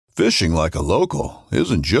Fishing like a local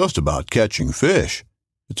isn't just about catching fish.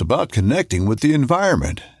 It's about connecting with the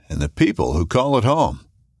environment and the people who call it home.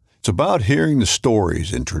 It's about hearing the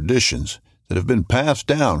stories and traditions that have been passed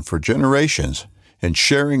down for generations and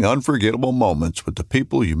sharing unforgettable moments with the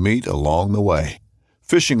people you meet along the way.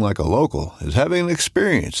 Fishing like a local is having an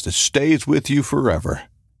experience that stays with you forever.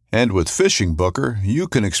 And with Fishing Booker, you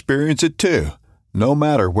can experience it too, no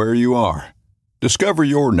matter where you are. Discover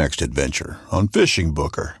your next adventure on Fishing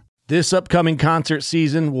Booker. This upcoming concert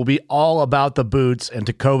season will be all about the boots, and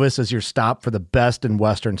Tecovas is your stop for the best in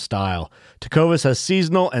Western style. Tecovas has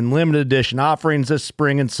seasonal and limited edition offerings this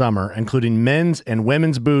spring and summer, including men's and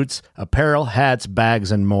women's boots, apparel, hats,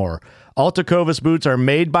 bags, and more. All Tecovas boots are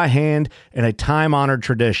made by hand in a time-honored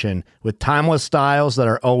tradition with timeless styles that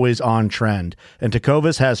are always on trend. And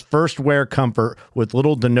Tecovas has first wear comfort with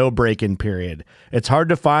little to no break-in period. It's hard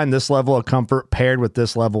to find this level of comfort paired with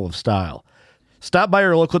this level of style. Stop by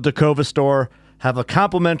your local Tecovas store, have a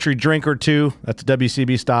complimentary drink or two, that's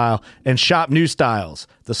WCB style, and shop new styles.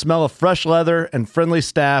 The smell of fresh leather and friendly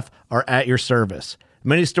staff are at your service.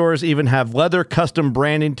 Many stores even have leather custom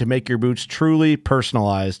branding to make your boots truly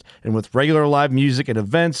personalized. And with regular live music and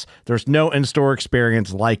events, there's no in-store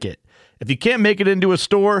experience like it. If you can't make it into a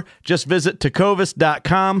store, just visit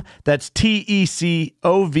tecovas.com. That's TECOVAS.com.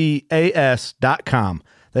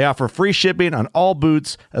 They offer free shipping on all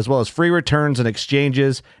boots, as well as free returns and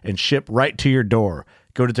exchanges, and ship right to your door.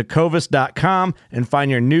 Go to tecovas.com and find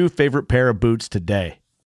your new favorite pair of boots today.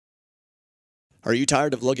 Are you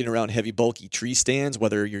tired of lugging around heavy, bulky tree stands,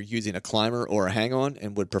 whether you're using a climber or a hang-on,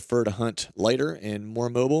 and would prefer to hunt lighter and more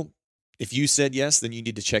mobile? If you said yes, then you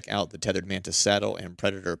need to check out the Tethered Mantis Saddle and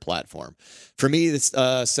Predator platform. For me, this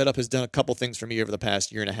setup has done a couple things for me over the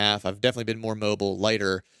past year and a half. I've definitely been more mobile,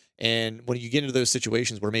 lighter. And when you get into those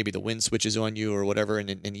situations where maybe the wind switches on you or whatever,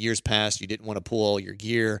 and in years past you didn't want to pull all your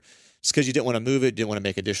gear just because you didn't want to move it, didn't want to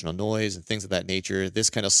make additional noise and things of that nature,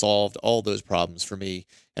 this kind of solved all those problems for me.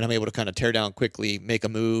 And I'm able to kind of tear down quickly, make a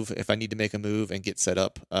move if I need to make a move, and get set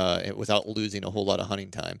up without losing a whole lot of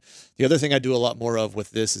hunting time. The other thing I do a lot more of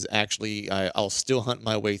with this is actually I'll still hunt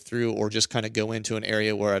my way through, or just kind of go into an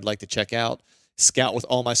area where I'd like to check out, scout with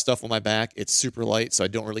all my stuff on my back. It's super light, so I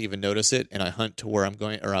don't really even notice it, and I hunt to where I'm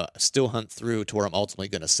going, or I still hunt through to where I'm ultimately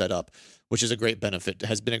going to set up, which is a great benefit,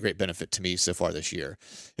 has been a great benefit to me so far this year.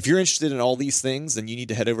 If you're interested in all these things, then you need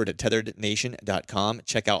to head over to tetherednation.com,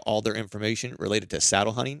 check out all their information related to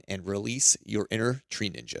saddle hunting, and release your inner tree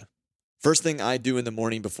ninja. First thing I do in the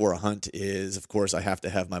morning before a hunt is, of course, I have to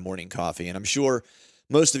have my morning coffee, and I'm sure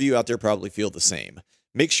most of you out there probably feel the same.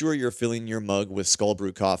 Make sure you're filling your mug with Skull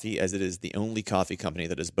Brew coffee, as it is the only coffee company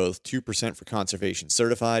that is both 2% for conservation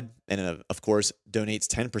certified and, of course, donates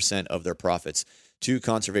 10% of their profits to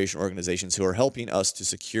conservation organizations who are helping us to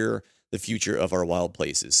secure the future of our wild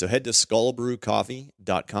places. So head to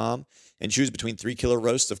skullbrewcoffee.com and choose between 3 kilo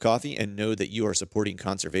roasts of coffee, and know that you are supporting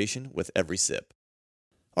conservation with every sip.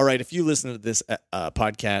 All right, if you listen to this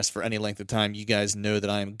podcast for any length of time, you guys know that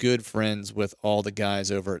I am good friends with all the guys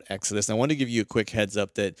over at Exodus. And I want to give you a quick heads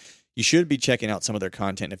up that you should be checking out some of their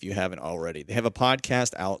content if you haven't already. They have a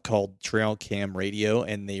podcast out called Trail Cam Radio,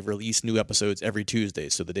 and they release new episodes every Tuesday.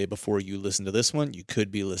 So the day before you listen to this one, you could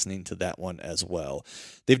be listening to that one as well.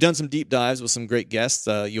 They've done some deep dives with some great guests.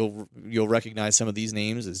 You'll recognize some of these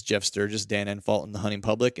names as Jeff Sturgis, Dan Enfalt, and the Hunting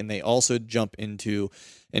Public. And they also jump into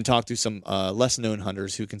and talk to some less-known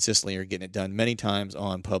hunters who consistently are getting it done many times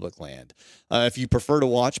on public land. If you prefer to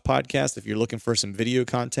watch podcasts, if you're looking for some video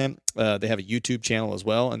content, they have a YouTube channel as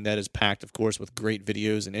well, and that is packed, of course, with great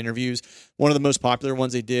videos and interviews. One of the most popular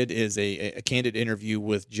ones they did is a candid interview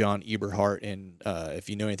with John Eberhart, and if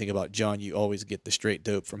you know anything about John, you always get the straight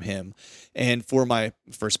dope from him. And for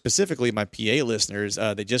specifically my PA listeners,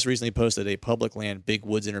 they just recently posted a public land big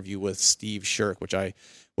woods interview with Steve Shirk, which I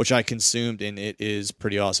consumed, and it is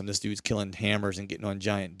pretty awesome. This dude's killing hammers and getting on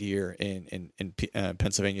giant deer in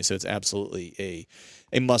Pennsylvania, so it's absolutely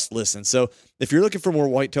a must listen. So if you're looking for more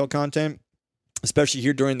whitetail content, especially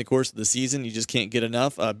here during the course of the season, you just can't get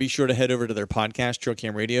enough. Be sure to head over to their podcast, Trail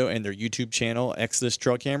Cam Radio, and their YouTube channel, Exodus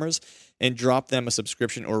Trail Cameras, and drop them a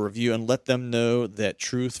subscription or review, and let them know that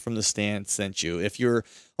Truth from the Stand sent you. If you're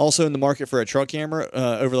also in the market for a trail camera,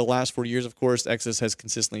 over the last 4 years, of course, Exodus has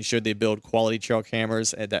consistently showed they build quality trail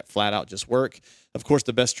cameras that flat out just work. Of course,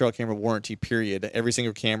 the best trail camera warranty, period. Every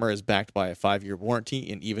single camera is backed by a 5-year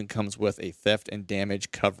warranty and even comes with a theft and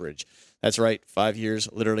damage coverage. That's right, 5 years,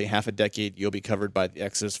 literally half a decade, you'll be covered by the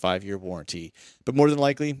Exodus 5-year warranty. But more than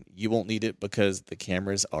likely, you won't need it because the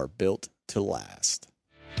cameras are built to last.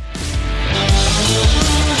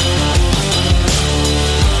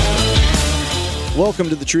 Welcome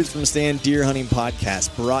to the Truth from the Stand Deer Hunting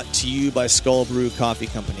Podcast, brought to you by Skull Brew Coffee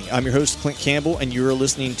Company. I'm your host, Clint Campbell, and you're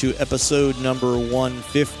listening to episode number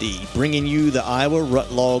 150, bringing you the Iowa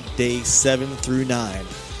Rut Log Day 7 through 9.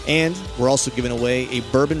 And we're also giving away a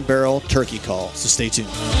bourbon barrel turkey call, so stay tuned.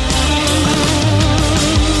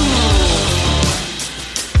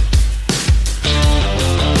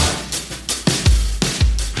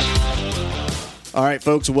 All right,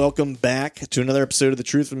 folks, welcome back to another episode of the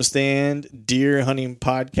Truth from the Stand Deer Hunting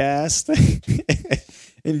Podcast.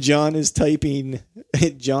 And John is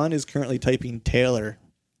currently typing Taylor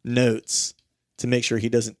notes to make sure he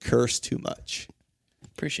doesn't curse too much.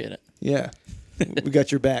 Appreciate it. Yeah, we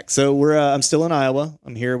got your back. So I'm still in Iowa.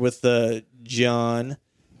 I'm here with John,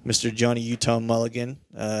 Mr. Johnny Utah Mulligan,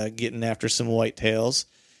 getting after some whitetails.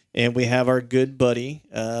 And we have our good buddy,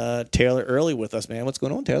 Taylor Early with us, man. What's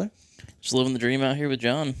going on, Taylor? Just living the dream out here with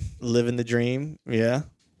John. Living the dream, yeah.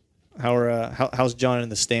 How's John in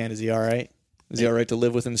the stand? Is he all right? Is he all right to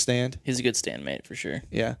live with in the stand? He's a good stand mate for sure.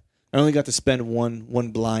 Yeah. I only got to spend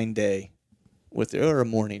one blind day with or a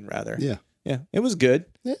morning rather. Yeah. Yeah. It was good.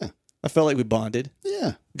 Yeah. I felt like we bonded.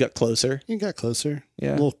 Yeah. Got closer. You got closer.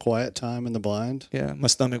 Yeah. A little quiet time in the blind. Yeah. My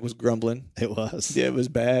stomach was grumbling. It was. Yeah, it was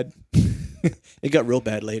bad. It got real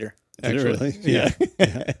bad later. Did it really? Yeah.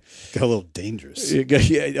 Yeah. Got a little dangerous.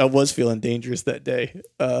 Yeah, I was feeling dangerous that day.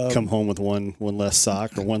 Come home with one less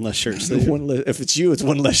sock or one less shirt sleeve. If it's you, it's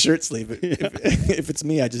one less shirt sleeve. If it's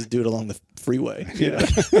me, I just do it along the freeway. Yeah.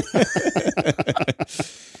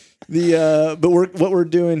 What we're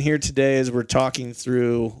doing here today is we're talking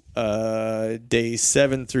through days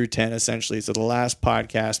 7 through 10 essentially. So the last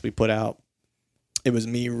podcast we put out, it was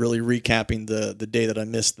me really recapping the day that I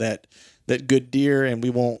missed that good deer, and we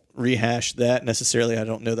won't rehash that necessarily. I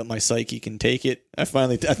don't know that my psyche can take it. I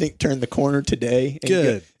think turned the corner today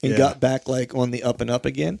and got back like on the up and up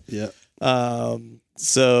again. Yeah.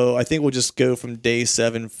 So I think we'll just go from day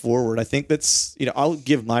 7 forward. I think that's, I'll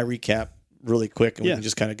give my recap really quick and we can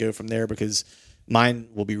just kind of go from there because mine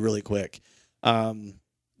will be really quick.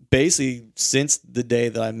 Basically since the day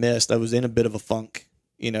that I missed, I was in a bit of a funk,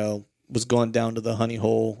 was going down to the honey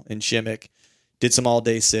hole in Shimmick, did some all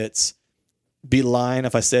day sits. Be lying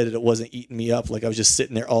if I said that it wasn't eating me up. Like I was just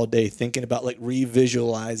sitting there all day thinking about like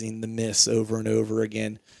revisualizing the miss over and over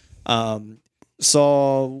again.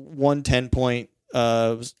 Saw one 10-point.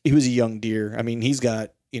 He was a young deer. I mean, he's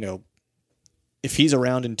got, if he's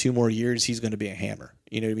around in 2 more years, he's going to be a hammer.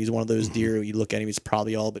 He's one of those deer. You look at him, he's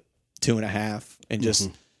probably all but 2.5 and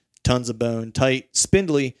just tons of bone, tight,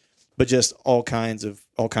 spindly, but just all kinds of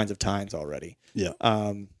tines already. Yeah.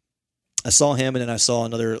 I saw him, and then I saw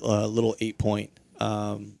another little 8-point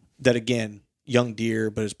that, again, young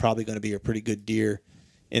deer, but is probably going to be a pretty good deer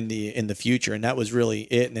in the future. And that was really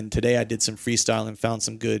it. And then today I did some freestyling, found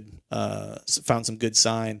some good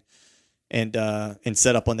sign, and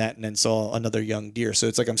set up on that, and then saw another young deer. So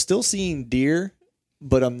it's like I'm still seeing deer,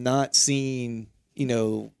 but I'm not seeing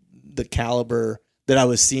the caliber that I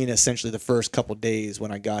was seeing essentially the first couple days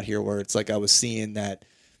when I got here, where it's like I was seeing that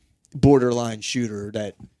borderline shooter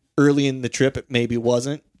that. Early in the trip, it maybe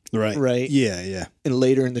wasn't. Right. Yeah. And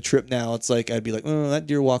later in the trip now, it's like I'd be like, oh, that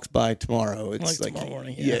deer walks by tomorrow. It's like tomorrow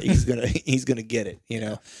morning. Yeah, he's gonna get it.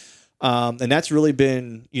 And that's really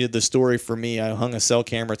been the story for me. I hung a cell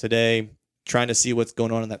camera today, trying to see what's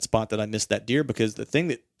going on in that spot that I missed that deer, because the thing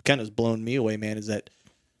that kind of has blown me away, man, is that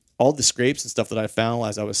all the scrapes and stuff that I found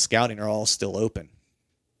as I was scouting are all still open.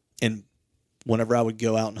 And whenever I would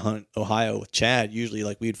go out and hunt Ohio with Chad, usually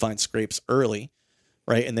like we'd find scrapes early.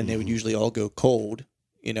 Right. And then they would usually all go cold,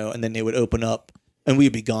 and then they would open up and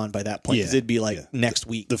we'd be gone by that point. Because it'd be like next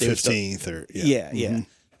week. The 15th or. Yeah.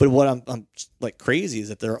 But what I'm like crazy is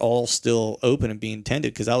that they're all still open and being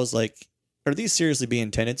tended. Because I was like, are these seriously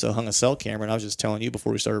being tended? So I hung a cell camera, and I was just telling you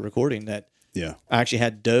before we started recording that I actually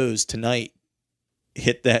had does tonight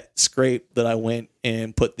hit that scrape that I went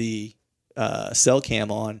and put the cell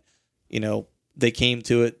cam on. They came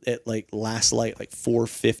to it at like last light, like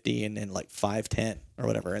 450 and then like 510 or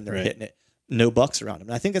whatever, and they're hitting it. No bucks around them.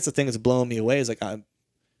 And I think that's the thing that's blowing me away is like I've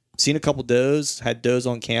seen a couple does, had does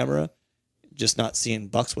on camera, just not seeing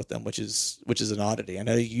bucks with them, which is an oddity. I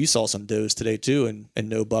know you saw some does today too, and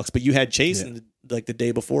no bucks, but you had chase in like the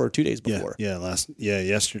day before or 2 days before.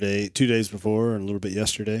 Yesterday, 2 days before, and a little bit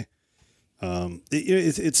yesterday.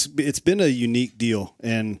 It's been a unique deal,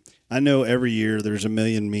 and I know every year there's a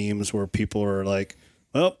million memes where people are like,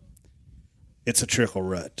 well, it's a trickle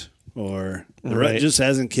rut, or the rut just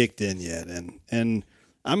hasn't kicked in yet. And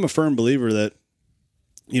I'm a firm believer that,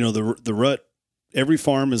 the rut, every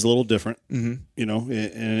farm is a little different, and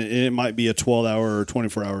it might be a 12-hour or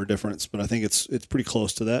 24-hour difference, but I think it's pretty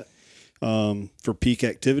close to that. for peak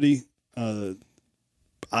activity.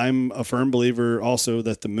 I'm a firm believer also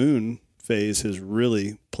that the moon phase has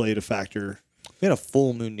really played a factor. We had a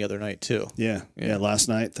full moon the other night too. Yeah. Last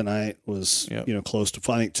night, tonight was close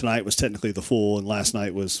to. I think tonight was technically the full, and last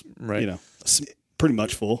night was pretty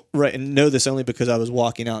much full. Right, and know this only because I was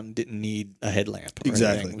walking out and didn't need a headlamp.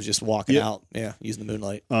 Exactly, I was just walking out. Yeah, using the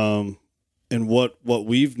moonlight. And what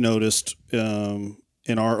we've noticed in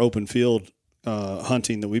our open field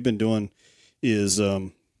hunting that we've been doing is,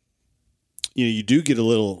 you do get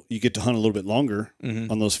you get to hunt a little bit longer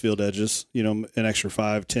on those field edges, an extra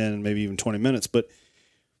 5, 10, maybe even 20 minutes. But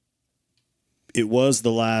it was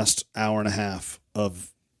the last hour and a half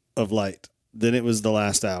of light. Then it was the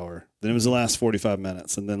last hour. Then it was the last 45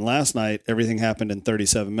 minutes. And then last night, everything happened in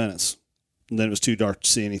 37 minutes. And then it was too dark to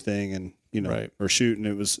see anything and, or shoot.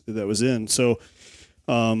 And that was in. So,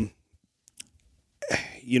 I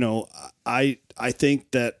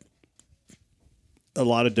think that a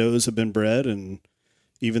lot of does have been bred, and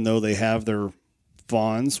even though they have their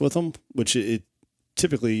fawns with them, which it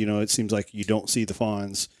typically, it seems like you don't see the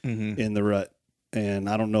fawns in the rut. And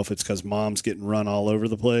I don't know if it's because mom's getting run all over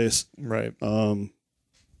the place. Right.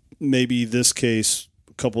 Maybe this case,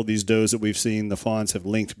 a couple of these does that we've seen, the fawns have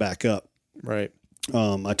linked back up. Right.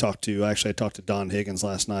 I talked to Don Higgins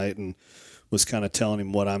last night and was kind of telling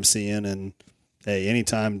him what I'm seeing. And hey,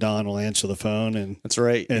 anytime Don will answer the phone and that's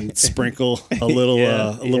right, and sprinkle a little,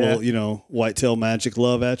 whitetail magic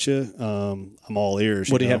love at you, I'm all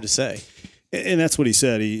ears. What do you have to say? And that's what he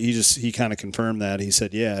said. He kind of confirmed that. He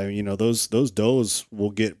said, yeah, those does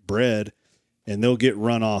will get bred and they'll get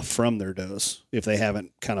run off from their does if they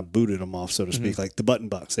haven't kind of booted them off, so to speak, like the button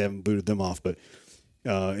bucks. They haven't booted them off, but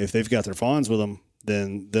if they've got their fawns with them,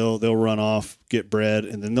 then they'll run off, get bred,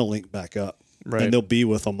 and then they'll link back up. Right. And they'll be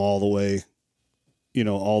with them all the way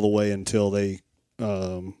until they,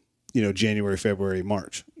 January, February,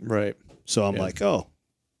 March. Right. So I'm like, oh,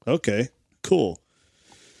 okay, cool.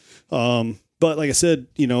 But like I said,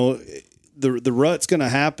 the rut's going to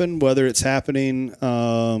happen, whether it's happening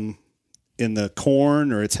in the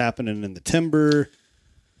corn or it's happening in the timber.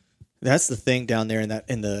 That's the thing down there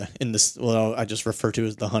in this what I just refer to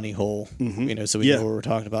as the honey hole. So we know what we're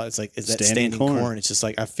talking about. It's like is that standing corn? It's just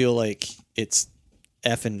like I feel like it's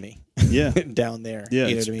effing me. Yeah, down there. Yeah,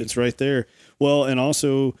 it's right there. Well, and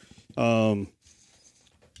also, Don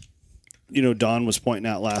was pointing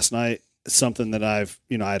out last night something that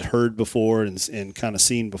I'd heard before and kind of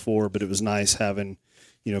seen before, but it was nice having,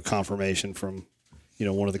 confirmation from,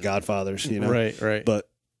 one of the godfathers, Right. But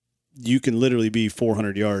you can literally be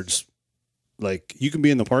 400 yards. Like you can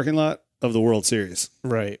be in the parking lot of the World Series.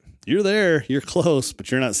 Right. You're there, you're close,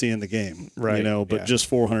 but you're not seeing the game. Right. But just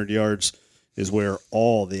 400 yards is where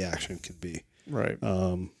all the action could be. Right.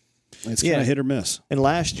 It's kind of hit or miss. And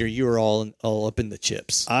last year you were all up in the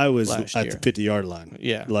chips. I was at the 50-yard line.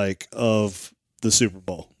 Yeah. Like of the Super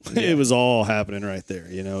Bowl. Yeah. It was all happening right there.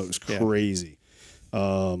 It was crazy.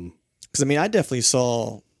 Because I definitely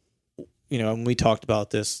saw, when we talked about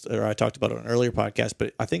this, or I talked about it on an earlier podcast,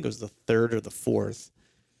 but I think it was the third or the fourth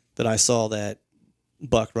that I saw that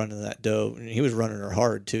buck running that doe, and he was running her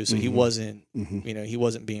hard too. So he wasn't, he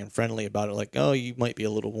wasn't being friendly about it. Like, oh, you might be a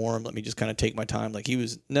little warm. Let me just kind of take my time. Like he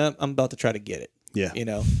was, no, I'm about to try to get it. Yeah.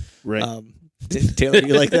 Right. Taylor,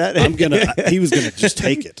 you like that? He was gonna just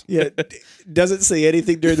take it. Yeah. Doesn't say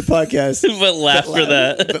anything during the podcast, but laugh for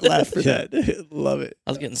that. But laugh for that. Love it.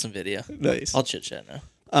 I was getting some video. Nice. I'll chit chat now.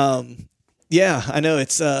 Yeah, I know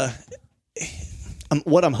it's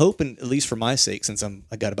what I'm hoping, at least for my sake, since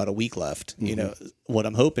I got about a week left, what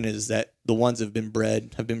I'm hoping is that the ones have been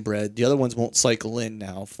bred. The other ones won't cycle in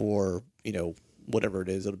now for, whatever it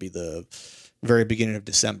is. It'll be the very beginning of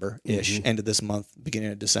December-ish, end of this month,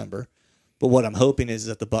 beginning of December. But what I'm hoping is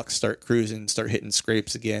that the bucks start cruising, start hitting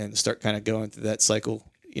scrapes again, start kind of going through that cycle,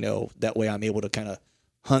 that way I'm able to kind of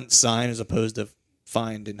hunt sign as opposed to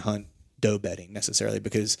find and hunt doe bedding necessarily,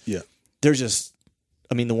 because there's just,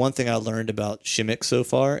 the one thing I learned about Shimmick so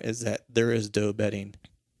far is that there is doe bedding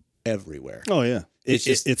everywhere. Oh yeah.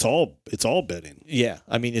 It's all bedding. Yeah.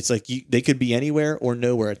 It's like they could be anywhere or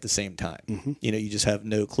nowhere at the same time. You just have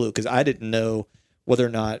no clue, because I didn't know whether or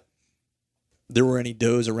not there were any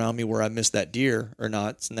does around me where I missed that deer or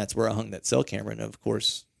not, and that's where I hung that cell camera. And of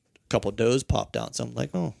course, a couple of does popped out, so I'm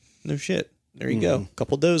like, oh, no shit. There you go. A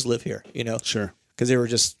couple of does live here, Sure. Because they were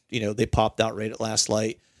just, they popped out right at last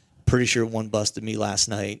light. Pretty sure one busted me last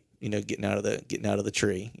night, getting out of the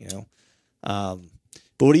tree, But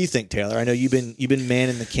what do you think, Taylor? I know you've been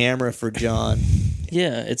manning the camera for John.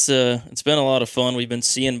 Yeah, it's been a lot of fun. We've been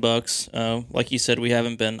seeing bucks. Like you said, we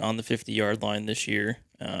haven't been on the 50-yard line this year.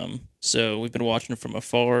 So we've been watching from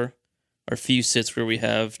afar. our few sits where we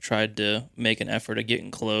have tried to make an effort at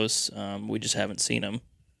getting close, we just haven't seen them.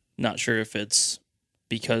 Not sure if it's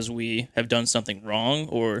because we have done something wrong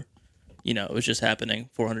or, it was just happening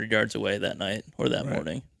 400 yards away that night or that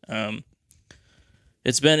morning.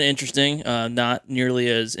 It's been interesting, not nearly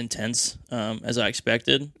as intense as I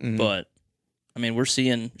expected, but I mean, we're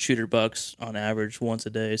seeing shooter bucks on average once a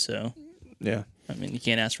day, so Yeah. I mean, you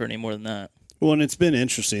can't ask for any more than that. Well, and it's been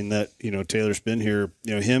interesting that, Taylor's been here,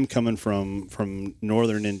 him coming from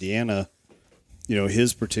northern Indiana,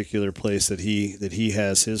 his particular place that he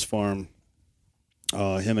has his farm,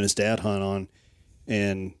 him and his dad hunt on,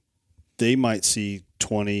 and they might see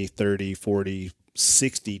 20, 30, 40,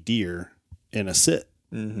 60 deer in a sit.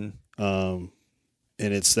 And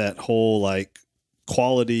it's that whole like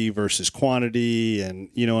quality versus quantity and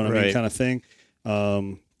you know what I mean kind of thing.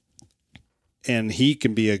 And he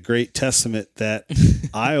can be a great testament that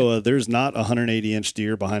Iowa, there's not 180-inch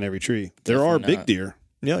deer behind every tree. There Definitely are not. big deer,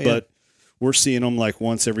 but we're seeing them like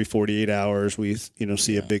once every 48 hours. We,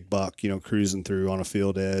 see a big buck, cruising through on a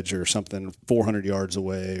field edge or something 400 yards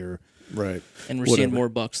away or Right. And we're Whatever. seeing more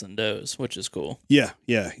bucks than does, which is cool. yeah.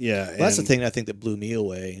 Well, that's the thing I think that blew me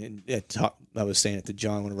away. And I was saying it to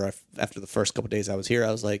John whenever after the first couple of days I was here,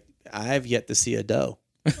 I was like, I've yet to see a doe.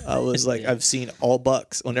 I was like, I've seen all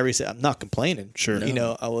bucks on every set. I'm not complaining. Sure.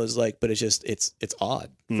 I was like, but it's just, it's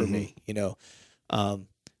odd for me, I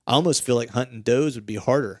almost feel like hunting does would be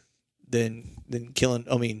harder than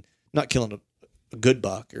killing, not killing a good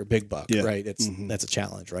buck or a big buck, Yeah. right? That's a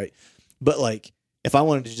challenge, right? But like, if I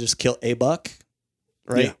wanted to just kill a buck,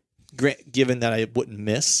 right? Given that I wouldn't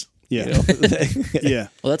miss, Yeah. Yeah.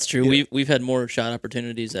 Well, that's true. We've had more shot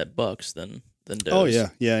opportunities at bucks than does. Oh yeah.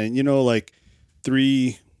 Yeah. And like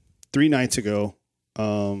three nights ago,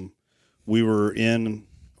 we were in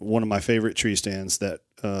one of my favorite tree stands that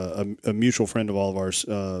a mutual friend of all of ours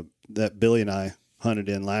that Billy and I hunted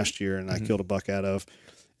in last year, and I killed a buck out of.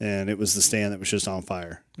 And it was the stand that was just on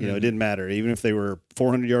fire. It didn't matter. Even if they were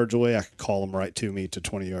 400 yards away, I could call them right to me to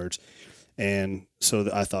 20 yards. And so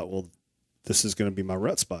I thought, well, this is going to be my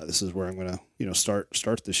rut spot. This is where I'm going to,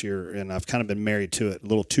 start this year. And I've kind of been married to it, a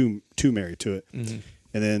little too married to it. And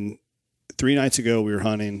then 3 nights ago we were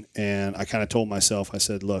hunting, and I kind of told myself, I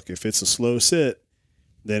said, look, if it's a slow sit,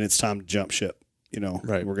 then it's time to jump ship.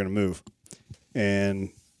 Right. We're going to move. And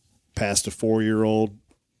past a 4-year-old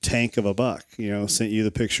tank of a buck, sent you the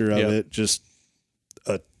picture of it, just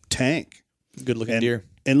a tank. good looking deer.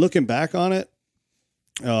 And looking back on it,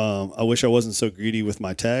 I wish I wasn't so greedy with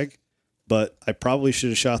my tag, but I probably should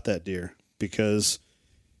have shot that deer because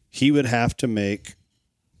he would have to make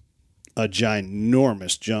a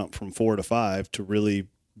ginormous jump from 4 to 5 to really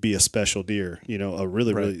be a special deer, a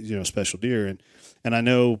really special deer. And I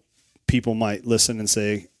know people might listen and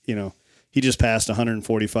say, he just passed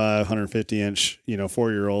 145, 150 inch,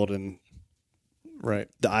 4-year-old, and Right.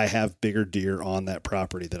 I have bigger deer on that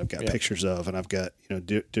property that I've got pictures of, and I've got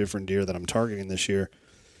different deer that I'm targeting this year.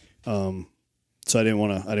 So I didn't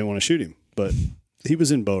want to shoot him, but he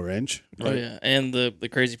was in bow range. Oh yeah, and the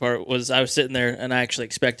crazy part was I was sitting there and I actually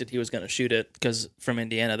expected he was going to shoot it because from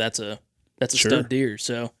Indiana that's a Sure. stud deer.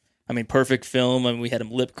 So I mean, perfect film. I mean, we had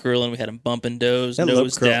him lip curling, we had him bumping does,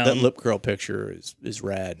 nose down. That lip curl picture is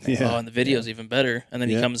rad. Man. Yeah. Oh, and the video's even better. And then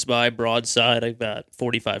he comes by broadside. I got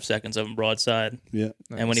 45 seconds of him broadside. Yeah.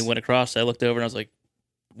 And when he went across, I looked over and I was like,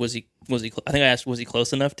 was he? I think I asked, was he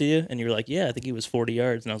close enough to you? And you were like, yeah, I think he was 40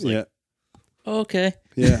 yards. And I was like, oh, okay.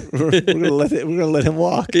 Yeah. we're gonna let him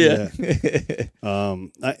walk. Yeah.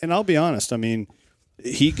 And I'll be honest. I mean,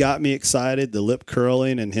 he got me excited. The lip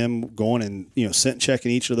curling and him going and scent checking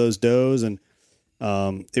each of those does, and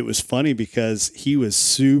it was funny because he was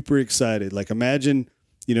super excited. Like imagine,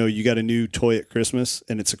 you got a new toy at Christmas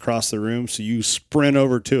and it's across the room, so you sprint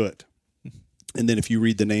over to it, and then if you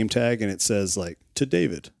read the name tag and it says like to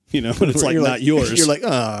David, but it's like not yours. You're like,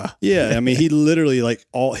 ah. Yeah, I mean, he literally like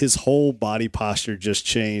his whole body posture just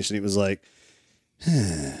changed, and he was like,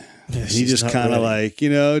 he just kind of like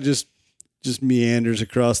just meanders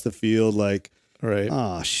across the field like, Right.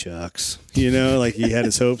 oh shucks, like he had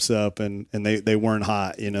his hopes up and they weren't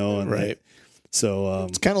hot, and Right. so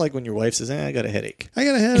It's kind of like when your wife says, I got a headache. I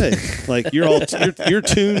got a headache. Like you're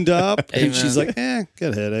tuned up, and she's like, got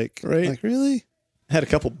a headache. Right. Like really? Had a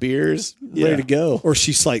couple beers, ready to go. Or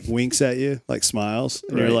she's like winks at you, like smiles,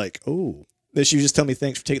 and you're Right. like, oh. Then she would just tell me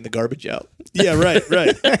thanks for taking the garbage out. Yeah, right.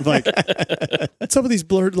 I'm like, what's up with these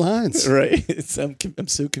blurred lines? Right. I'm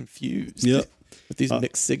so confused. Yep. With these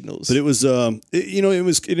mixed signals. But it was,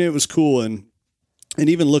 it was cool, and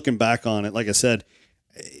even looking back on it, like I said,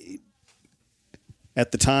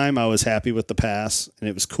 at the time I was happy with the pass, and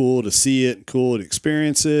it was cool to see it, cool to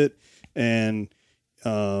experience it, And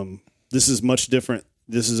this is much different.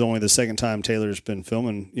 This is only the second time Taylor's been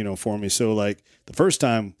filming, for me. So like the first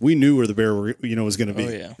time we knew where the bear, was going to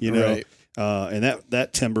be, Right. and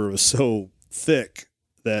that timber was so thick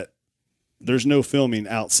that there's no filming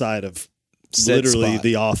outside of Said literally spot.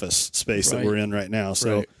 the office space that Right. we're in right now.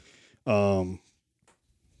 So, Right.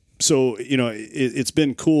 it's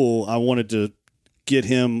been cool. I wanted to get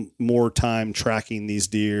him more time tracking these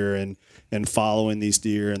deer and following these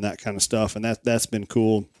deer and that kind of stuff. And that's been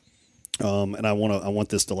cool. And I want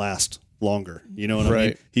this to last longer. You know what I mean?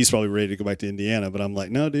 Right. He's probably ready to go back to Indiana, but I'm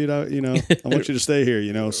like, no, dude, I want you to stay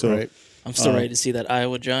here, so Right. I'm still ready to see that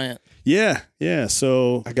Iowa giant. yeah.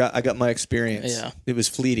 So I got my experience. Yeah. It was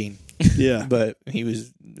fleeting, yeah, but he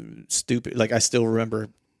was stupid. Like I still remember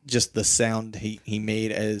just the sound he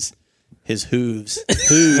made as his hooves. I'm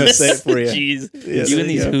gonna say it for you. Jeez, Yeah, you there and you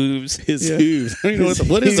these go. hooves. his hooves. I don't even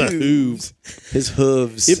know what is a hooves? His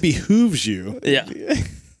hooves. It behooves you Yeah,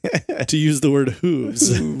 to use the word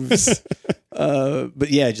hooves. But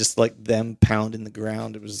yeah, just like them pounding the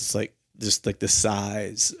ground. It was just like the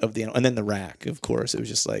size of the animal. And then the rack, of course. It was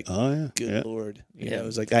just like, Oh yeah, good yeah. Lord. Yeah. It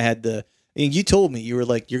was like I had and you told me, you were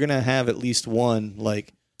like, you're going to have at least one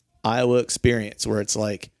like Iowa experience where it's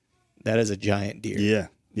like, that is a giant deer. Yeah.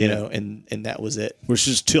 You know, and that was it. Which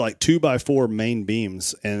is 2x4 main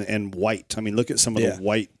beams and white. I mean, look at some of Yeah. the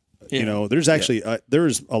white. Yeah. There's actually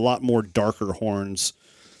there's a lot more darker horns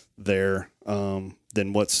there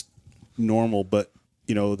than what's normal. But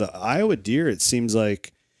the Iowa deer, it seems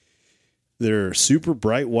like they're super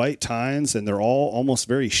bright white tines, and they're all almost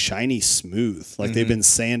very shiny smooth, like they've been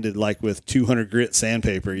sanded like with 200 grit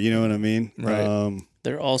sandpaper. You know what I mean? Right.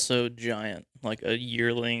 they're also giant. Like a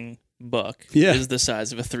yearling buck Yeah. is the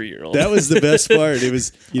size of a 3-year-old. That was the best part. It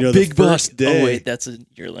was the big buck. first day. Oh wait, that's a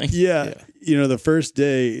yearling. Yeah. The first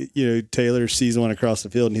day, Taylor sees one across the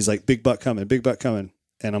field and he's like, big buck coming.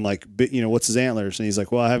 And I'm like, what's his antlers? And he's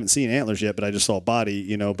like, well, I haven't seen antlers yet, but I just saw a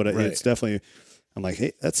body, but Right. it's definitely, I'm like,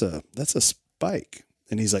 hey, that's a spike.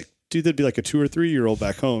 And he's like, dude, that'd be like a 2 or 3-year-old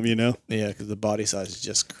back home, Yeah, because the body size is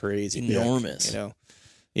just crazy. Enormous.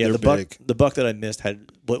 Yeah, They're big. the buck that I missed had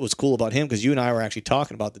what was cool about him, because you and I were actually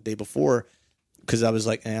talking about the day before, because I was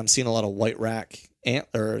like, I'm seeing a lot of white rack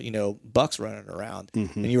bucks running around,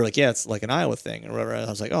 and you were like, yeah, it's like an Iowa thing or whatever. And I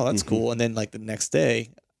was like, oh, that's cool. And then like the next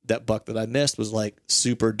day, that buck that I missed was like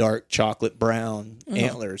super dark chocolate brown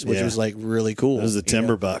antlers, which Yeah. was like really cool. That was a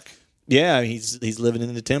timber buck. Yeah, he's living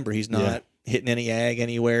in the timber. He's not Yeah. hitting any ag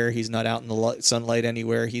anywhere. He's not out in the sunlight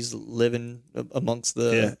anywhere. He's living amongst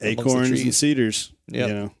the Acorns and trees. cedars.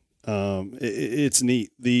 Yep. It's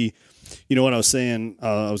neat. What I was saying,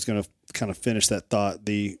 I was going to kind of finish that thought.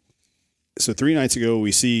 So 3 nights ago,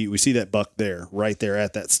 we see that buck there, right there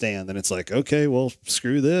at that stand, and it's like, okay, well,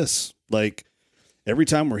 screw this. Like every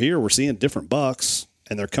time we're here, we're seeing different bucks,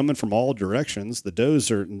 and they're coming from all directions. The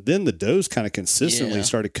does kind of consistently Yeah.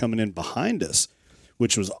 started coming in behind us,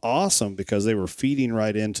 which was awesome because they were feeding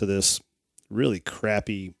right into this really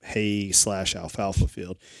crappy hay / alfalfa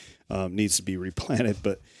field. Needs to be replanted,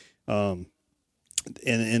 but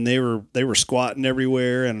and they were squatting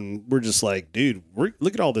everywhere, and we're just like, dude,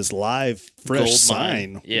 look at all this live fresh Gold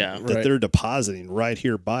sign mine. Yeah. that Right. they're depositing right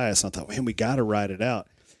here by us. And I thought, man, we got to ride it out.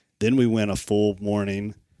 Then we went a full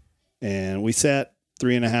morning, and we sat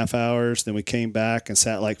 3.5 hours. Then we came back and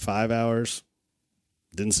sat like 5 hours.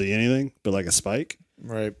 Didn't see anything but like a spike.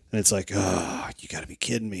 Right. And it's like, oh, you got to be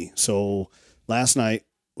kidding me. So last night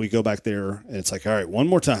we go back there, and it's like, all right, one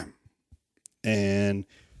more time. And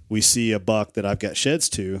we see a buck that I've got sheds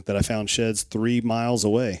to, that I found sheds 3 miles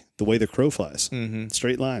away, the way the crow flies,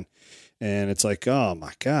 straight line. And it's like, oh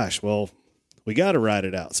my gosh, well, we got to ride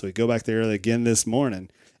it out. So we go back there again this morning,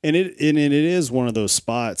 and it is one of those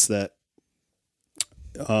spots that,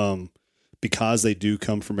 because they do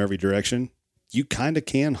come from every direction, you kind of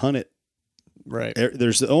can hunt it. Right.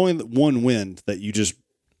 There's only one wind that you just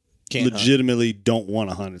Can't hunt. legitimately don't want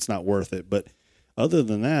to hunt. It's not worth it. But other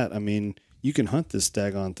than that, I mean, you can hunt this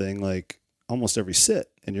daggone thing like almost every sit,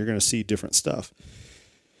 and you're going to see different stuff.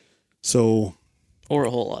 So, Or a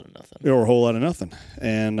whole lot of nothing. or a whole lot of nothing.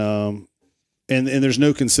 And there's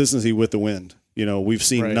no consistency with the wind. We've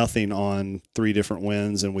seen Right. nothing on 3 different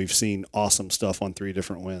winds, and we've seen awesome stuff on 3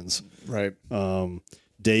 different winds. Right.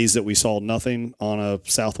 Days that we saw nothing on a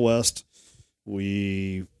southwest,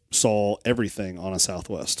 we saw everything on a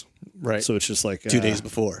southwest. Right. So it's just like 2 days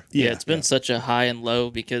before. Yeah, it's been such a high and low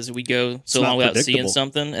because we go so not long without seeing predictable.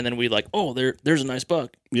 something, and then we like, oh, there's a nice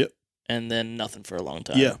buck, Yep. and then nothing for a long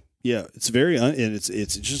time. Yeah. It's very and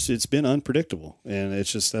it's been unpredictable, and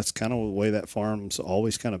it's just that's kind of the way that farm's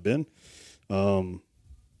always kind of been.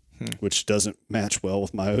 which doesn't match well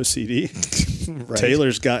with my OCD. Right.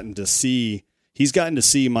 Taylor's gotten to see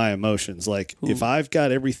my emotions. Like if I've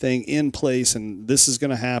got everything in place and this is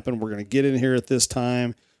going to happen, we're going to get in here at this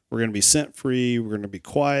time. We're going to be scent free. We're going to be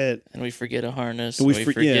quiet. And we forget a harness. And We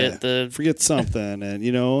forget something. And,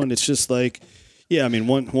 and it's just like, I mean,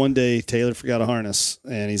 one day Taylor forgot a harness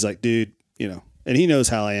and he's like, dude, and he knows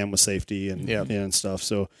how I am with safety and stuff.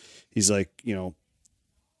 So he's like,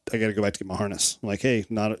 I got to go back to get my harness. I'm like, hey,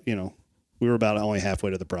 we were about only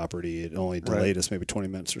halfway to the property. It only delayed us maybe 20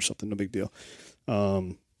 minutes or something. No big deal.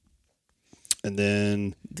 And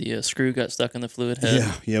then the screw got stuck in the fluid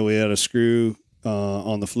head. Yeah, we had a screw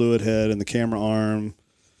on the fluid head and the camera arm.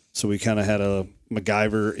 So we kind of had a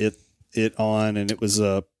MacGyver it on, and it was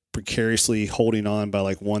precariously holding on by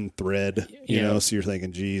like one thread, you know. So you're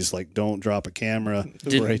thinking, geez, like don't drop a camera.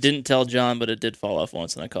 Didn't tell John, but it did fall off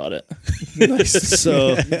once, and I caught it. Nice.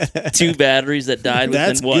 So 2 batteries that died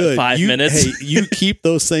within good. 5 minutes. Hey, you keep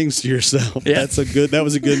those things to yourself. Yeah. That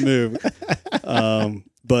was a good move.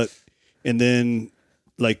 And then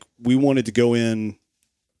like we wanted to go in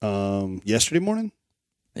yesterday morning.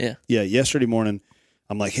 Yeah, yesterday morning.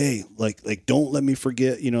 I'm like, hey, like don't let me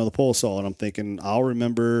forget, the pole saw. And I'm thinking I'll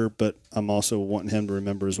remember, but I'm also wanting him to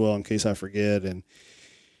remember as well in case I forget. And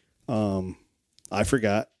I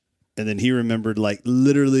forgot. And then he remembered like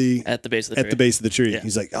literally at the base of the tree. At the base of the tree. Yeah.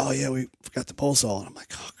 He's like, oh yeah, we forgot the pole saw. And I'm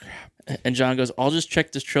like, oh crap. And John goes, I'll just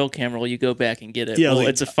check this trail camera while you go back and get it. Yeah, well,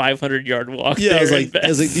 it's a 500-yard walk. Yeah, there I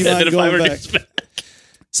was like, do you mind going back? Back.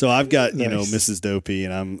 So I've got, Nice. Mrs. Dopey,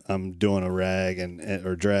 and I'm doing a rag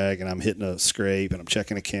or drag, and I'm hitting a scrape, and I'm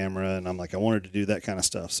checking a camera, and I'm like, I wanted to do that kind of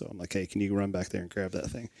stuff. So I'm like, hey, can you run back there and grab that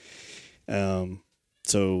thing?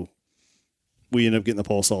 So we ended up getting the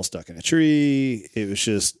pole saw stuck in a tree. It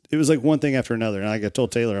was like one thing after another. And I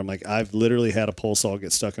told Taylor, I'm like, I've literally had a pole saw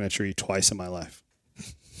get stuck in a tree twice in my life.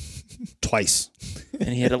 Twice. And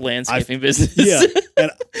he had a landscaping business.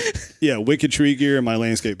 Yeah. Wicked Tree Gear in my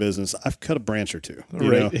landscape business. I've cut a branch or two. You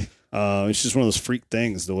know? It's just one of those freak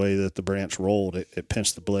things. The way that the branch rolled, it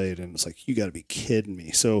pinched the blade, and it's like, you got to be kidding me.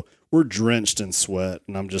 So we're drenched in sweat,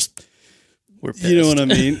 and We're pissed. you know what I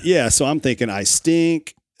mean? Yeah. So I'm thinking I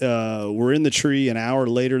stink. We're in the tree an hour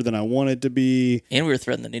later than I wanted to be. And we were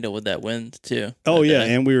threading the needle with that wind too. Oh that yeah,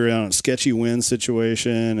 day. and we were on a sketchy wind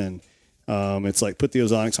situation, and it's like put the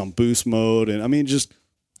Ozonics on boost mode, and I mean just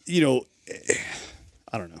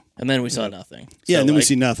I don't know. And then we saw nothing. Yeah, So, and then we like,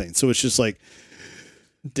 see nothing. So it's just like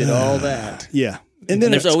Did all that. yeah, And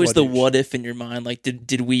then there's it's always the what what if in your mind, like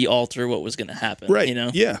did we alter what was going to happen? right? You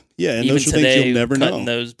know, Yeah, and even those are today, things you'll never cutting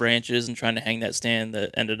know. those branches and trying to hang that stand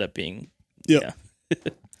that ended up being Yep.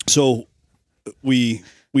 So we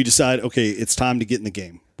decide, okay, it's time to get in the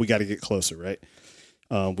game. We got to get closer, right?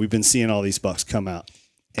 We've been seeing all these bucks come out,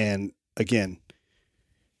 and again,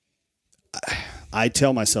 I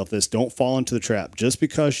tell myself this: don't fall into the trap. Just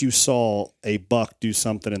because you saw a buck do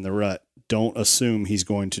something in the rut, don't assume he's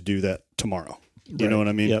going to do that tomorrow. You know what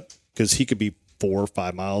I mean? Yep. Because he could be 4 or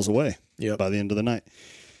 5 miles away Yep. by the end of the night.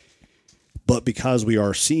 But because we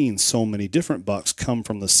are seeing so many different bucks come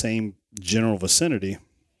from the same general vicinity,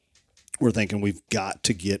 we're thinking we've got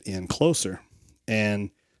to get in closer. And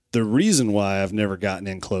the reason why I've never gotten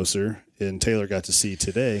in closer, and Taylor got to see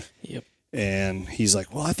today, Yep. and he's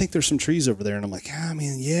like, well, I think there's some trees over there. And I'm like, I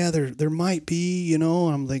mean, yeah, there might be, and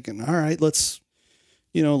I'm thinking, all right, let's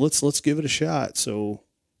give it a shot. So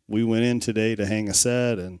we went in today to hang a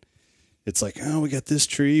set, and it's like, oh, we got this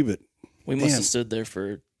tree, but We must Man. have stood there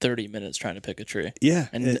for 30 minutes trying to pick a tree. yeah.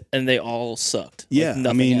 And they all sucked. Yeah, Like, I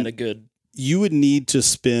nothing mean, had a good. You would need to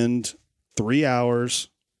spend 3 hours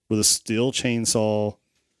with a steel chainsaw.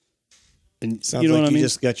 And Sounds you know like what I you mean?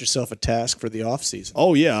 just got yourself a task for the off season.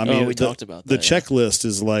 Oh yeah. I mean, we talked about the that, yeah. checklist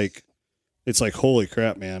is like, it's like, holy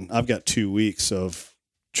crap, man. I've got 2 weeks of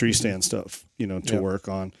tree stand stuff, to Yep. work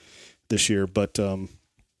on this year. But,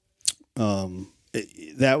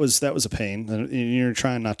 that was a pain, and you're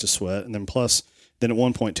trying not to sweat. And then plus, then at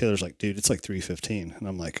one point Taylor's like, dude, it's like 3:15. And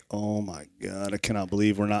I'm like, oh my God, I cannot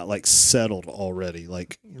believe we're not like settled already.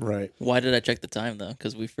 Like, Right. Why did I check the time though?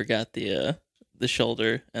 Because we forgot the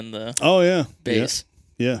shoulder and the oh yeah. base.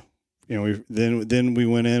 Yeah. Then we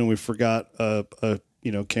went in and we forgot a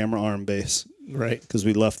camera arm base Right. because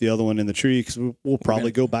we left the other one in the tree because we'll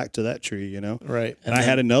probably go back to that tree, Right. And I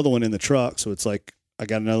had another one in the truck, so it's like I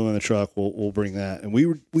got another one in the truck. We'll bring that, and we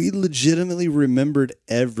legitimately remembered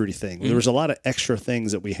everything. There was a lot of extra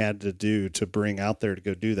things that we had to do to bring out there to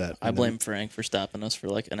go do that. I And blame Frank for stopping us for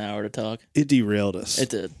like an hour to talk. it derailed us. It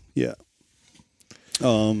did. Yeah.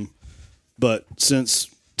 But since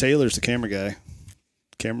Taylor's the camera guy,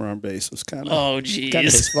 camera on base was kind of. Oh, Kind of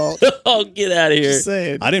his jeez. fault. Oh, get out of here. Just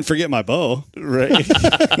saying. I didn't forget my bow. Right.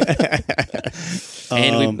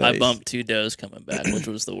 And I Nice. bumped 2 does coming back, which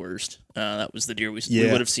was the worst. That was the deer we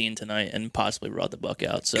Yeah. would have seen tonight and possibly brought the buck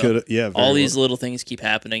out. So Very all these well. little things keep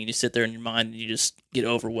happening. You sit there in your mind and you just get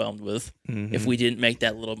overwhelmed with if we didn't make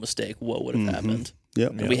that little mistake, what would have happened?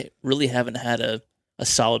 Yep. And we really haven't had a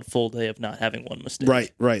solid full day of not having one mistake.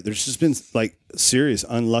 Right. There's just been like serious,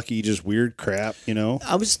 unlucky, just weird crap, you know?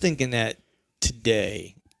 I was thinking that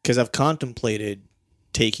today because I've contemplated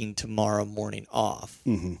taking tomorrow morning off.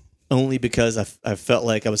 Only because I felt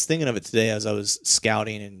like I was thinking of it today as I was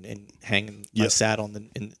scouting and hanging my saddle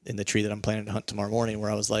in the tree that I'm planning to hunt tomorrow morning, where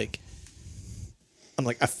I was like,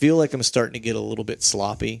 I feel like I'm starting to get a little bit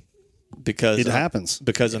sloppy because It happens.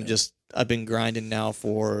 because I've been grinding now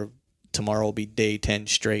for tomorrow will be day 10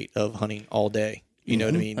 straight of hunting all day. You know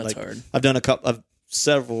what I mean? That's hard. I've done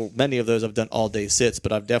many of those I've done all day sits,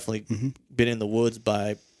 but I've definitely been in the woods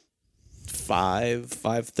by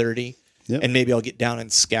 5:30. Yep. And maybe I'll get down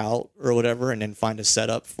and scout or whatever and then find a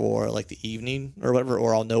setup for like the evening or whatever,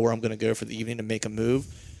 or I'll know where I'm going to go for the evening to make a move.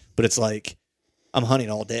 But it's like I'm hunting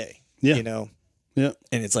all day, Yeah. you know? Yeah.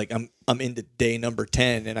 And it's like I'm into day number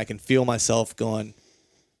 10 and I can feel myself going,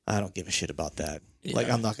 I don't give a shit about that. Like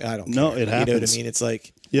I don't No, care. it You know what I happens. mean? It's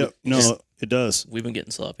like Yep. No, it does. We've been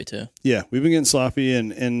getting sloppy too. Yeah, we've been getting sloppy,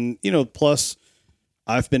 and plus,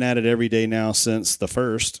 I've been at it every day now since the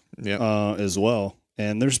first, as well.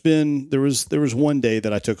 And there was one day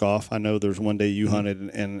that I took off. I know there's one day you hunted,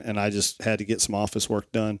 and I just had to get some office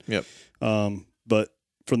work done. Yep. But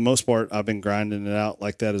for the most part, I've been grinding it out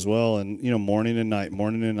like that as well. And morning and night,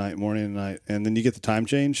 and then you get the time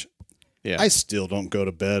change. Yeah. I still don't go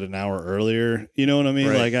to bed an hour earlier. You know what I mean?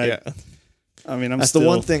 Right, Like I'm That's still, the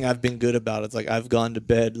one thing I've been good about. It's like I've gone to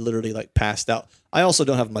bed literally like passed out. I also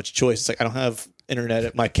don't have much choice. It's like I don't have internet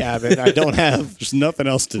at my cabin. I don't have There's nothing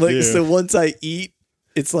else to like do. so once I eat,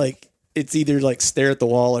 it's like it's either like stare at the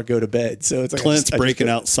wall or go to bed. So it's like Clint's I just breaking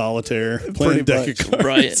go- out solitaire, Pretty playing deck of much. cards.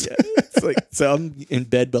 Right. Yeah. It's like so I'm in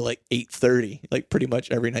bed by like 8:30, like pretty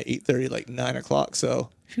much every night 8:30, like 9 o'clock. So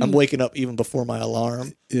I'm waking up even before my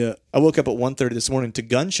alarm. Yeah. I woke up at 1:30 this morning to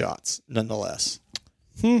gunshots, nonetheless.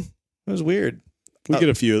 It was weird. We get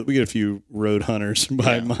a few road hunters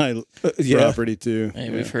by my property too. Hey,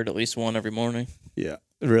 we've heard at least one every morning. Yeah.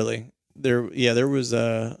 Really? There was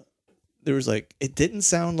like it didn't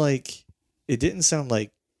sound like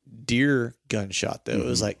deer gunshot though. It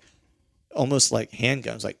was like almost like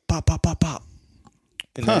handguns, like pop pop pop pop,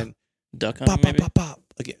 and then Duck hunting, pop pop maybe? pop pop.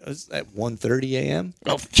 Again, it was at 1:30 a.m.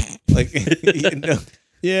 Oh, Like you know,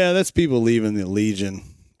 Yeah, that's people leaving the Legion.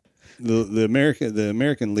 The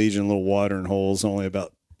American Legion Little Watering Hole is only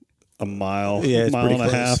about a mile, Yeah, it's mile and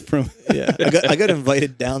pretty a half from. yeah. I got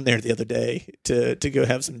invited down there the other day to go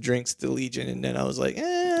have some drinks at the Legion, and then I was like,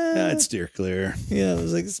 I'd steer clear. yeah. I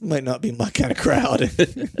was like, this might not be my kind of crowd.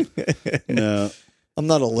 No, I'm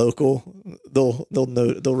not a local. They'll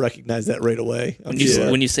recognize that right away. I'm sure.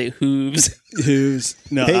 when you say hooves, who's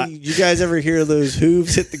no? Hey, you guys ever hear those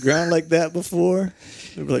hooves hit the ground like that before?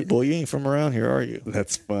 They're like, boy, you ain't from around here, are you?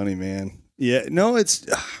 That's funny, man. Yeah, no, it's.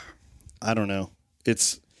 I don't know.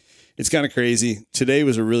 It's kind of crazy. Today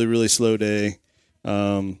was a really, really slow day.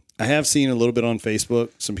 I have seen a little bit on Facebook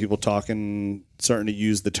some people starting to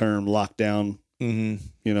use the term lockdown. Mm-hmm.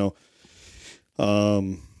 You know,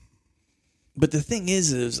 But the thing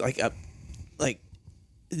is like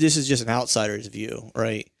this is just an outsider's view,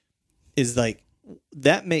 right? Is like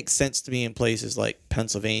that makes sense to me in places like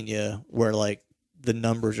Pennsylvania where like the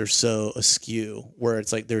numbers are so askew, where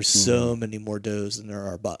it's like there's so many more does than there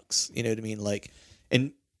are bucks. You know what I mean? Like,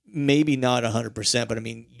 and maybe not 100%, but I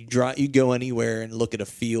mean, you go anywhere and look at a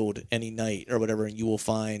field any night or whatever, and you will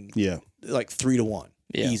find like 3-1,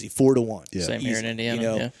 easy, 4-1. Yeah. same here in Easy, Indiana. you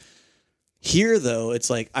know? Yeah. Here, though, it's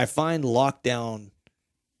like I find lockdown,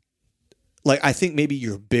 like I think maybe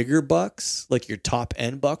your bigger bucks, like your top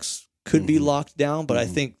end bucks, could be locked down, but I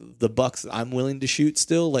think the bucks that I'm willing to shoot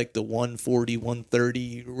still, like the 140,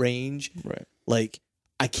 130 range, Right. like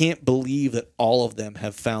I can't believe that all of them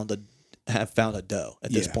have found a doe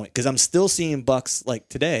at this point, because I'm still seeing bucks. Like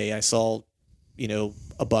today, I saw,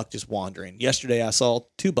 a buck just wandering. Yesterday, I saw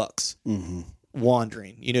 2 bucks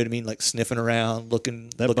wandering. You know what I mean? Like sniffing around, looking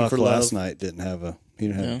buck for last love. night didn't have a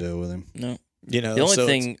doe with him. No. You know, The only so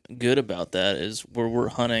thing good about that is where we're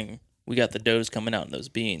hunting, we got the does coming out in those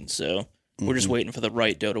beans, so we're just waiting for the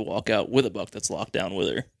right doe to walk out with a buck that's locked down with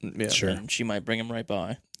her. yeah. Sure. And she might bring him right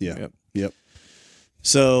by. Yeah. Yep.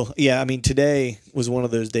 So yeah, I mean, today was one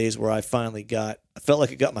of those days where I felt like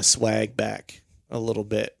I got my swag back a little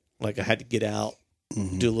bit. Like I had to get out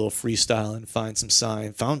do a little freestyle, find some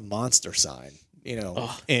sign, found monster sign,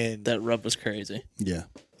 and That rub was crazy. Yeah.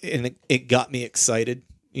 and it got me excited,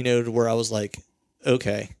 to where I was like,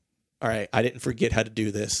 okay, all right, I didn't forget how to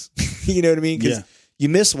do this. You know what I mean? Because Yeah. you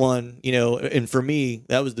miss one, and for me,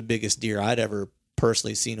 that was the biggest deer I'd ever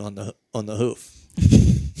personally seen on the hoof.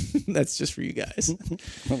 That's just for you guys.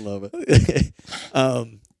 I love it.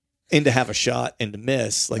 And to have a shot and to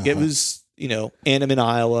miss, like it was, and I'm in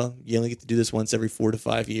Iowa. You only get to do this once every 4 to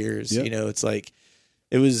 5 years. Yep. It's like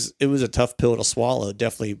it was a tough pill to swallow.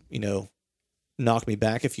 Definitely, knocked me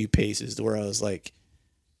back a few paces to where I was like,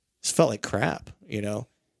 this felt like crap,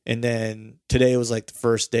 And then today was like the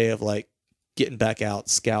first day of like getting back out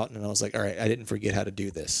scouting, and I was like, all right, I didn't forget how to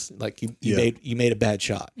do this. Like you made a bad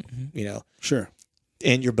shot, Sure.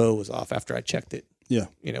 and your bow was off after I checked it. Yeah.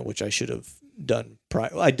 Which I should have done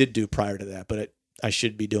prior. I did do prior to that, but I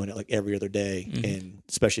should be doing it like every other day, and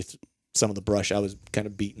especially some of the brush I was kind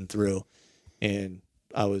of beating through, and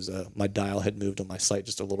I was my dial had moved on my sight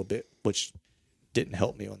just a little bit, which didn't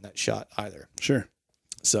help me on that shot either. Sure.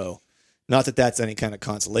 So, not that that's any kind of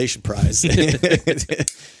consolation prize,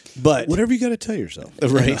 but Whatever you got to tell yourself.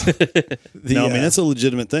 right. No, I mean, that's a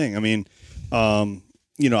legitimate thing. I mean,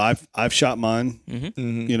 I've shot mine.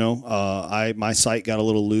 My sight got a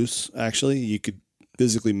little loose. Actually, you could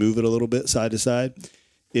physically move it a little bit side to side.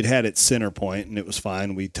 It had its center point, and it was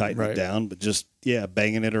fine. We tightened it down, but just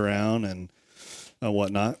banging it around and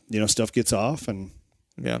whatnot. Stuff gets off, and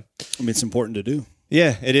I mean, it's important to do.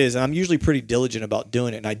 Yeah, it is. I'm usually pretty diligent about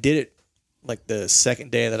doing it, and I did it like the second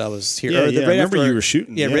day that I was here. Yeah, Or I remember after you were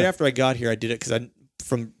shooting. Yeah, right after I got here, I did it because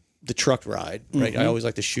from the truck ride, right? I always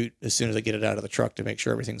like to shoot as soon as I get it out of the truck to make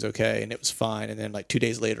sure everything's okay, and it was fine. And then like 2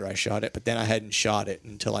 days later, I shot it, but then I hadn't shot it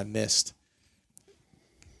until I missed.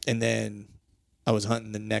 And then I was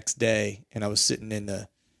hunting the next day, and I was sitting in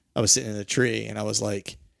the tree, and I was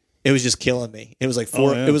like, it was just killing me. It was like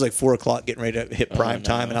 4. It was like 4 o'clock, getting ready to hit prime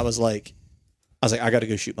time, and I was like, I got to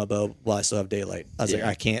go shoot my bow while I still have daylight. I was like,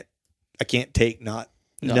 I can't take not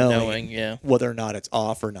knowing whether or not it's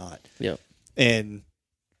off or not. Yep. And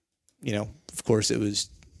of course, it was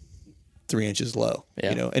 3 inches low.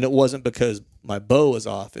 Yeah. And it wasn't because my bow was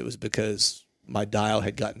off. It was because my dial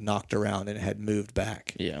had gotten knocked around and it had moved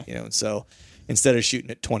back. Yeah. And so instead of shooting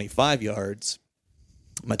at 25 yards,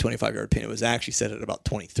 my 25-yard pin, it was actually set at about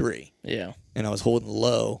 23. Yeah. And I was holding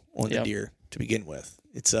low on the deer to begin with.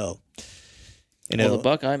 It's so. Well, the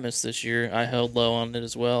buck I missed this year, I held low on it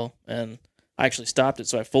as well, and I actually stopped it,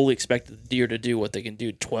 so I fully expected the deer to do what they can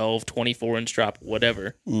do, 12, 24-inch drop,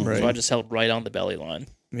 whatever. Right. So I just held right on the belly line,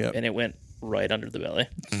 Yep. and it went right under the belly.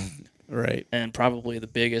 Right. And probably the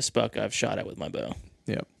biggest buck I've shot at with my bow.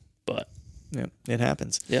 Yep. But Yep. It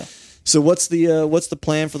happens. yeah. So what's the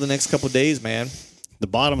plan for the next couple of days, man? The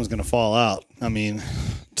bottom is going to fall out. I mean,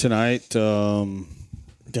 tonight,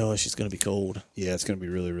 Oh, it's just going to be cold. yeah, it's going to be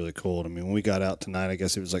really, really cold. I mean, when we got out tonight, I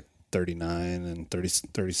guess it was like 39 and 30,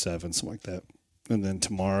 37, something like that. And then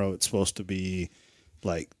tomorrow it's supposed to be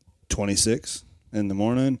like 26 in the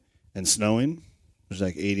morning and snowing. There's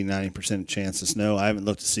like 80, 90% chance of snow. I haven't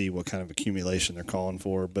looked to see what kind of accumulation they're calling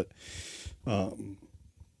for, but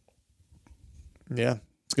Yeah.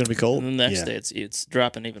 It's going to be cold. And the next Yeah. day, it's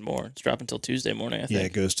dropping even more. It's dropping until Tuesday morning, I yeah, it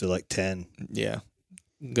think. goes to like 10. Yeah.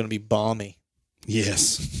 Going to be balmy.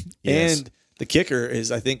 Yes. Yes. And the kicker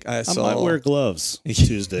is, I think I I saw. might wear gloves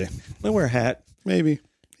Tuesday. I wear a hat. Maybe.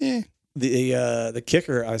 Yeah. The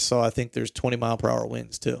kicker I saw, I think there's 20-mile-per-hour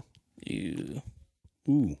winds too. You.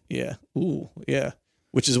 Ooh. Yeah. Ooh. Yeah.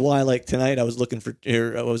 Which is why, like tonight, I was looking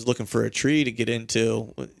for a tree to get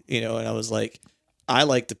into, and I was like, I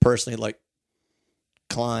like to personally like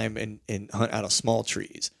climb and hunt out of small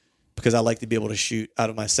trees because I like to be able to shoot out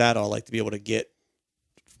of my saddle. I like to be able to get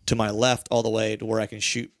to my left all the way to where I can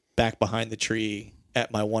shoot back behind the tree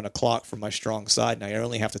at my 1 o'clock from my strong side. And I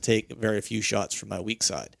only have to take very few shots from my weak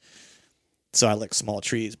side. So I like small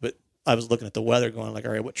trees, but I was looking at the weather going like,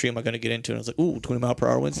 all right, what tree am I going to get into? And I was like, ooh,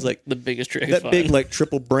 20-mile-per-hour winds. It's like The biggest tree I could that find. big like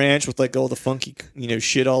triple branch with like all the funky,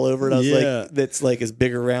 shit all over it. I was Yeah. like, that's like as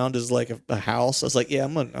big around as like a house. I was like, yeah,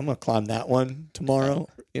 I'm gonna climb that one tomorrow.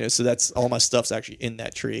 So that's all my stuff's actually in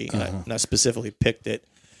that tree. And I specifically picked it.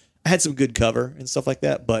 I had some good cover and stuff like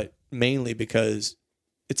that, but mainly because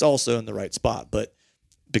it's also in the right spot, but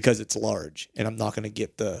because it's large and I'm not going to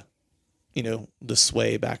get the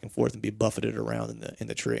sway back and forth and be buffeted around in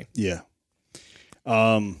the tree. Yeah.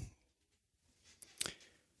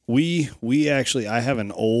 We actually, I have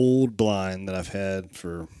an old blind that I've had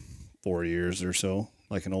for 4 years or so,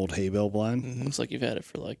 like an old hay bale blind. Looks like you've had it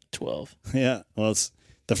for like 12. Yeah. Well, it's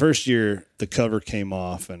the first year the cover came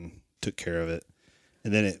off and took care of it.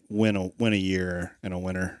 and then it went a year in a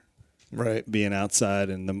winter, Right. being outside,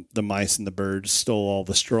 and the mice and the birds stole all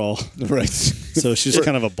the straw. Right. So she's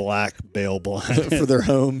kind of a black bale blind For their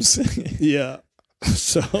homes. Yeah.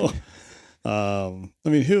 So, I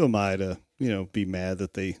mean, who am I to, be mad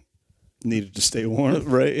that they needed to stay warm?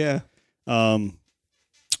 Right. Yeah.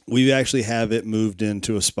 We actually have it moved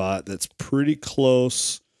into a spot that's pretty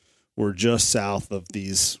close. We're just south of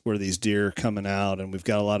where these deer are coming out, and we've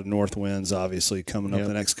got a lot of north winds obviously coming up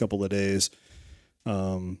the next couple of days.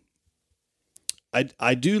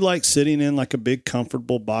 I do like sitting in like a big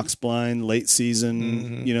comfortable box blind late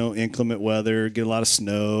season, inclement weather, get a lot of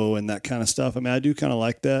snow and that kind of stuff. I mean, I do kind of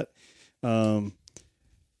like that. I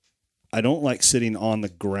don't like sitting on the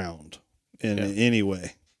ground in any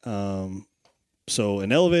way. So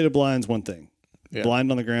an elevated blind's one thing. Yeah.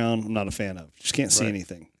 Blind on the ground, I'm not a fan of. Just can't see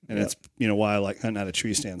anything. And it's why I like hunting out of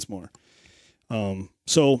tree stands more.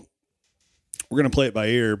 So we're gonna play it by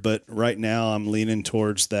ear, but right now I'm leaning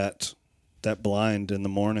towards that blind in the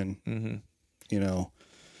morning. Mm-hmm.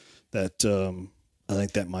 That I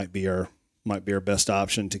think that might be our best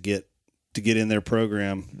option to get in their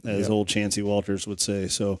program, as old Chancey Walters would say.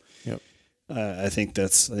 So I think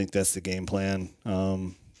that's the game plan.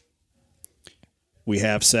 We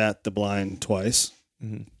have sat the blind twice,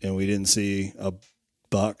 and we didn't see a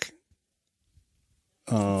buck.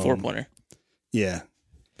 4-pointer. Yeah,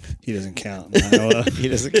 he doesn't count. No, He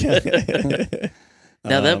doesn't count.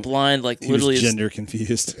 Now that blind, like, he literally was gender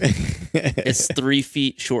confused. it's 3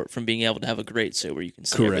 feet short from being able to have a grate so where you can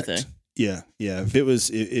see everything. Yeah. If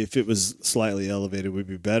it was slightly elevated, would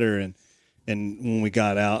be better. And when we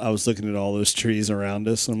got out, I was looking at all those trees around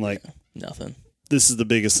us. And I'm like, nothing. This is the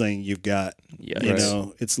biggest thing you've got. Yeah,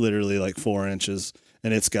 it's literally like 4 inches,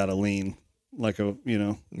 and it's got to lean like like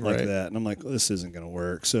that. And I'm like, this isn't going to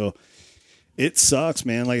work. So it sucks,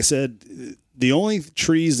 man. Like I said, the only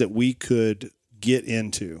trees that we could get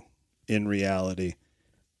into in reality,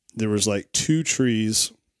 there was like 2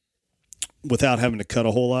 trees without having to cut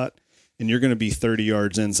a whole lot, and you're going to be 30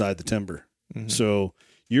 yards inside the timber. Mm-hmm. So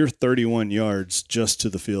you're 31 yards just to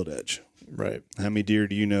the field edge. Right. How many deer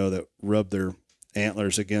do you know that rub their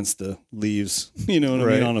antlers against the leaves, I mean,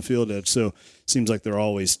 on a field edge? So it seems like they're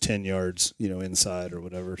always 10 yards, inside or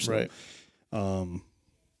whatever. So,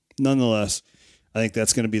 nonetheless, I think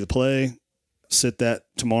that's going to be the play. Sit that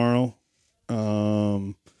tomorrow.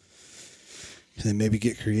 And then maybe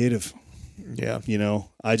get creative. Yeah.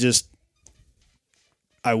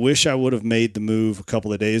 I wish I would have made the move a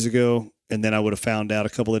couple of days ago, and then I would have found out a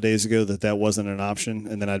couple of days ago that wasn't an option,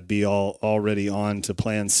 and then I'd be already on to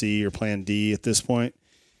plan C or plan D at this point.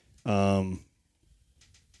 I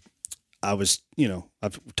was,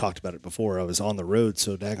 I've talked about it before. I was on the road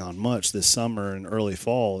so daggone much this summer and early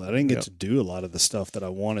fall. I didn't get to do a lot of the stuff that I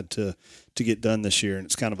wanted to get done this year, and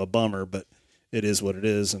it's kind of a bummer, but it is what it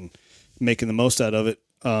is, and making the most out of it.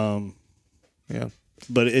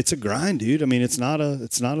 But it's a grind, dude. I mean, it's not a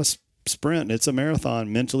sprint. It's a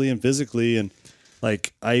marathon mentally and physically. And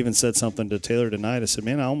like I even said something to Taylor tonight. I said,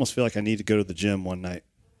 man, I almost feel like I need to go to the gym one night.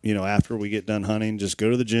 After we get done hunting, just go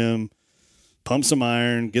to the gym, pump some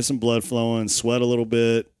iron, get some blood flowing, sweat a little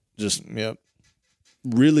bit, just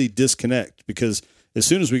really disconnect. Because as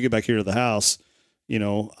soon as we get back here to the house,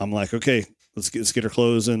 I'm like, okay, let's get our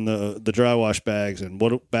clothes in the dry wash bags and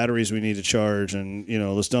what batteries we need to charge, and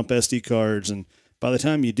let's dump SD cards. And by the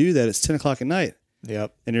time you do that, it's 10 o'clock at night.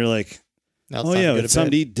 Yep. And you're like, it's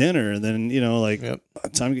time to eat dinner, and then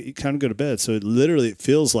time to go to bed. So it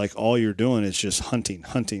feels like all you're doing is just hunting,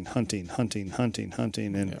 and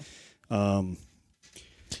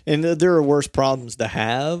and there are worse problems to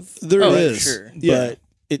have. There is, sure. But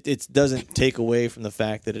it doesn't take away from the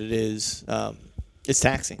fact that it is it's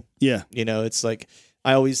taxing. Yeah, it's like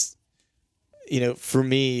I always, for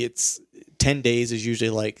me, it's 10 days is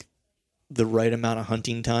usually like the right amount of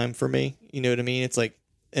hunting time for me. You know what I mean? It's like,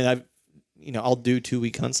 and I'll do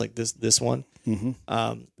 2-week hunts like this one. Mm-hmm.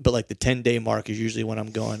 But like the 10-day mark is usually when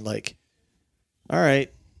I'm going like, all right,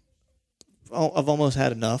 I've almost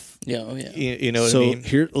had enough. Yeah. Oh, yeah. You know what so I mean?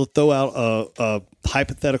 Here, we'll throw out a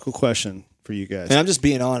hypothetical question for you guys. And I'm just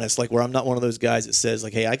being honest, like where I'm not one of those guys that says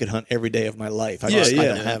like, hey, I could hunt every day of my life. I just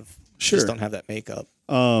don't have that makeup.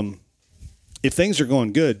 If things are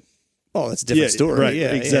going good, oh, that's a different story. Right,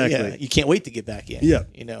 yeah, exactly. Yeah. You can't wait to get back in. Yeah.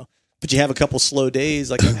 But you have a couple slow days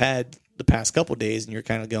like I've had the past couple days, and you're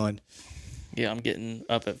kind of going. Yeah, I'm getting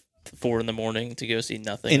up at 4 a.m. to go see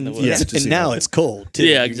nothing in the woods. Yeah, and now it's cold too.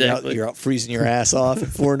 Yeah, exactly. You're out freezing your ass off at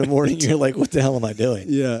 4 a.m. You're like, what the hell am I doing?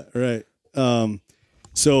 Yeah, right.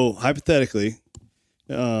 So hypothetically,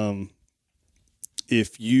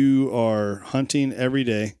 if you are hunting every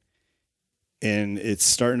day and it's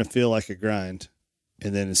starting to feel like a grind.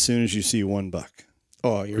 And then as soon as you see one buck,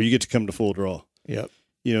 or you get to come to full draw, Yep.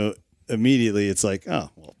 Immediately it's like, oh,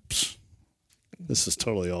 well, this is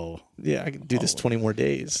totally all. Yeah, I can do this 20 more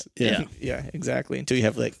days. Yeah. Yeah, exactly. Until you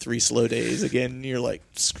have like 3 slow days again, and you're like,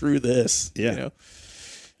 screw this. Yeah.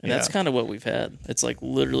 And that's kind of what we've had. It's like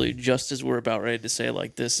literally just as we're about ready to say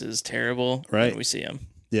like this is terrible, Right. and we see them.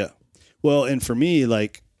 Yeah. Well, and for me,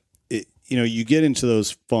 like, you get into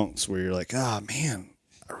those funks where you're like, ah, man,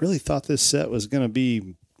 I really thought this set was going to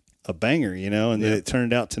be a banger, and then it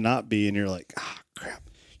turned out to not be. And you're like, crap.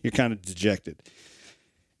 You're kind of dejected.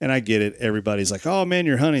 And I get it. Everybody's like, oh, man,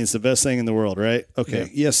 your hunting is the best thing in the world, right? Okay. Yeah.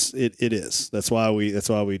 Yes, it is. That's why we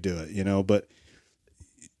do it, But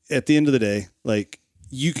at the end of the day, like,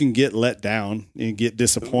 you can get let down and get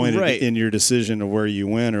disappointed in your decision of where you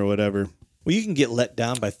went or whatever. Well, you can get let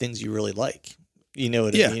down by things you really like. You know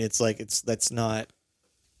what I mean? It's like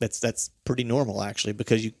that's pretty normal actually,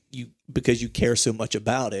 because you care so much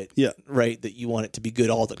about it. Yeah. Right. That you want it to be good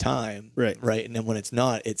all the time. Right. Right. And then when it's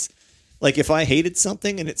not, it's like if I hated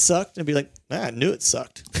something and it sucked, I'd be like, I knew it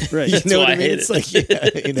sucked. Right. You know what I I mean? hate It's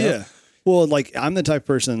it. like, Yeah. Well, like I'm the type of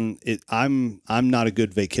person. I'm not a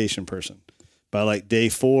good vacation person. By like day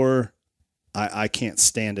 4, I can't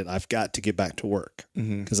stand it. I've got to get back to work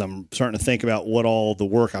because I'm starting to think about what all the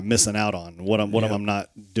work I'm missing out on, what I'm not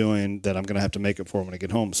doing that I'm going to have to make up for when I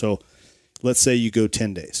get home. So let's say you go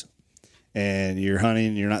 10 days and you're hunting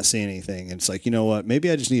and you're not seeing anything. And it's like, you know what?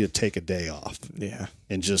 Maybe I just need to take a day off. Yeah.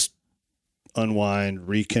 And just unwind,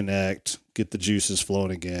 reconnect, get the juices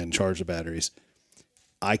flowing again, charge the batteries.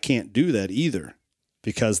 I can't do that either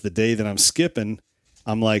because the day that I'm skipping,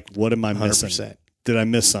 I'm like, what am I missing? 100%. Did I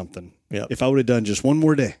miss something? Yep. If I would have done just one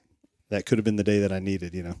more day, that could have been the day that I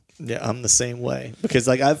needed, Yeah, I'm the same way because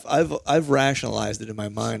like I've rationalized it in my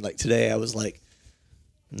mind. Like today, I was like,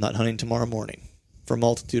 I'm not hunting tomorrow morning for a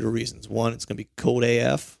multitude of reasons. One, it's gonna be cold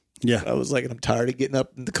AF. Yeah. I was like, I'm tired of getting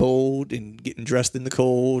up in the cold and getting dressed in the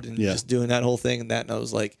cold and just doing that whole thing and that. And I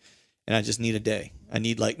was like, and I just need a day. I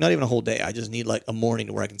need like not even a whole day. I just need like a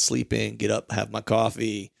morning where I can sleep in, get up, have my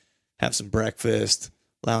coffee, have some breakfast,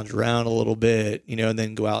 lounge around a little bit, and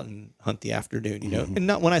then go out and hunt the afternoon, And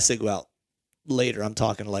not when I say go out later, I'm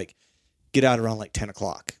talking like get out around like 10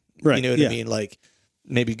 o'clock. Right. You know what I mean? Like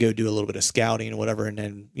maybe go do a little bit of scouting or whatever, and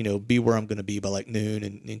then, be where I'm going to be by like noon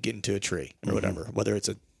and get into a tree or whatever, whether it's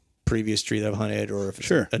a previous tree that I've hunted or if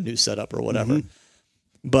it's a new setup or whatever.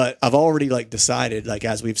 But I've already like decided, like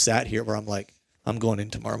as we've sat here, where I'm like, I'm going in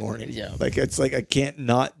tomorrow morning. Yeah. Like it's like I can't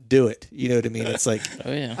not do it. You know what I mean? It's like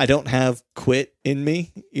Oh yeah. I don't have quit in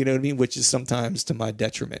me, you know what I mean? Which is sometimes to my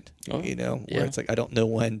detriment. Oh, where yeah. it's like I don't know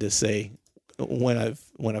when to say when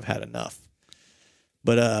I've had enough.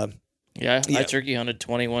 But I Yeah. turkey hunted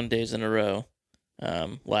 21 days in a row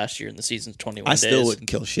last year in the season's 21 I days. still wouldn't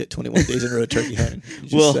kill shit 21 days in a row turkey hunting.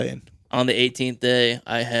 Just Well, saying. On the 18th day,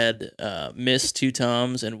 I had missed 2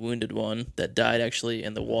 toms and wounded one that died actually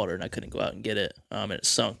in the water, and I couldn't go out and get it. And it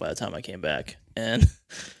sunk by the time I came back. And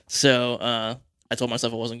so I told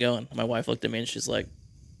myself I wasn't going. My wife looked at me and she's like,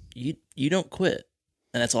 "You don't quit,"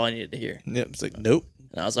 and that's all I needed to hear. Yep, it's like nope.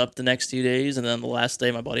 And I was up the next 2 days, and then the last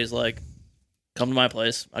day, my buddy was like, "Come to my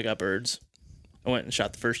place. I got birds." I went and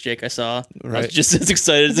shot the first jake I saw. I Right. was just as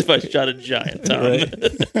excited as if I shot a giant tom.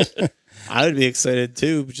 Right. I would be excited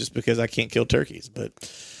too, just because I can't kill turkeys. But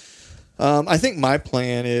I think my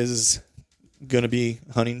plan is going to be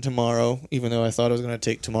hunting tomorrow, even though I thought I was going to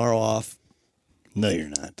take tomorrow off. No, you're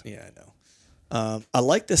not. Yeah, I know. I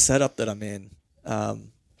like the setup that I'm in.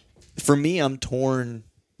 For me, I'm torn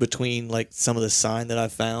between like some of the sign that I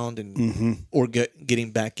found and or getting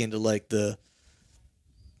back into like the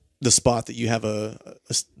spot that you have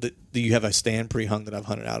that you have a stand pre-hung that I've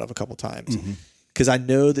hunted out of a couple times. Because I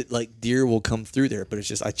know that like deer will come through there, but it's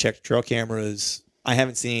just I checked trail cameras. I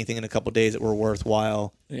haven't seen anything in a couple days that were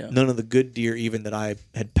worthwhile. Yeah. None of the good deer even that I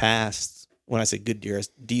had passed. When I say good deer,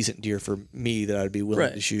 decent deer for me that I'd be willing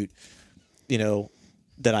Right. to shoot.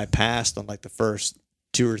 That I passed on like the first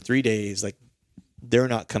 2 or 3 days, like they're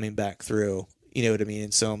not coming back through. You know what I mean?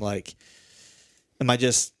 And so I'm like, am I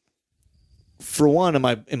just, for one, am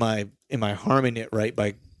I harming it right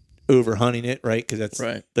by over hunting it, right?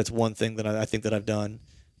 Because that's one thing that I think that I've done.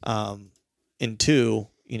 And 2,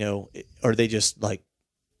 are they just like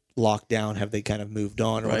locked down? Have they kind of moved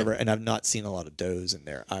on or Right. whatever? And I've not seen a lot of does in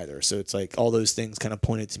there either. So it's like all those things kind of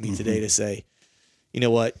pointed to me today to say, you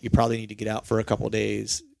know what, you probably need to get out for a couple of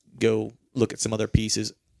days, go look at some other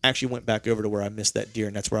pieces. Actually went back over to where I missed that deer,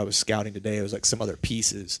 and that's where I was scouting today. It was like some other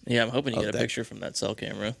pieces. Yeah, I'm hoping you Of get a that. picture from that cell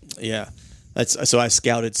camera. Yeah. So I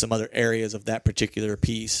scouted some other areas of that particular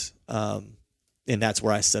piece. And that's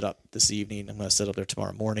where I set up this evening. I'm going to set up there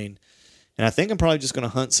tomorrow morning. And I think I'm probably just going to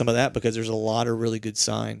hunt some of that because there's a lot of really good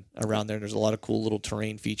sign around there. There's a lot of cool little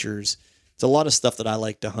terrain features. It's a lot of stuff that I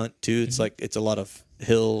like to hunt too. It's like it's a lot of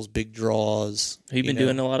hills, big draws. Have you been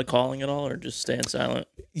doing a lot of calling at all, or just staying silent?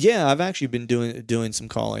 Yeah, I've actually been doing some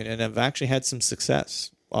calling, and I've actually had some success.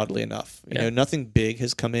 Oddly enough, you know, nothing big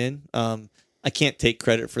has come in. I can't take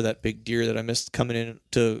credit for that big deer that I missed coming in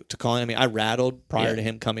to calling. I mean, I rattled prior to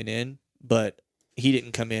him coming in, but he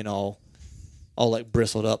didn't come in all like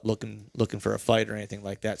bristled up looking for a fight or anything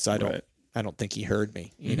like that. So I don't think he heard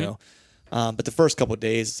me, you know. But the first couple of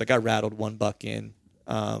days, it's like I rattled one buck in,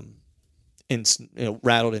 rattled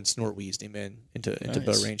and snort wheezed him into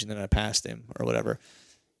bow range, and then I passed him or whatever.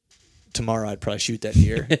 Tomorrow I'd probably shoot that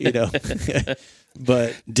deer, you know.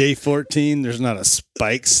 But day 14, there's not a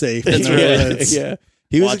spike safe in there. Yeah.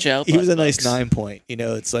 He was a nice 9 point. You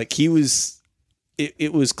know, it's like he was.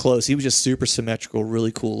 It was close. He was just super symmetrical,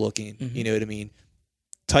 really cool looking. You know what I mean?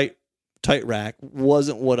 Tight rack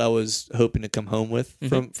wasn't what I was hoping to come home with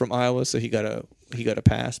from Iowa. So he got a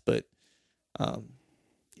pass, but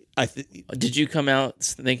Did you come out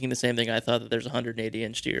thinking the same thing I thought, that there's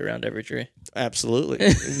 180-inch deer around every tree? Absolutely.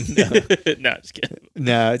 No, just kidding.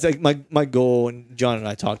 No, it's like my goal, and John and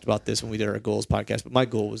I talked about this when we did our goals podcast, but my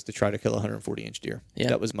goal was to try to kill a 140-inch deer. Yeah.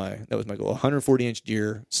 That was my goal. 140-inch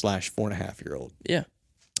deer / 4.5-year-old. Yeah.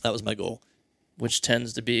 That was my goal. Which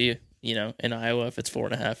tends to be, you know, in Iowa, if it's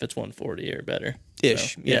 4.5, it's 140 or better.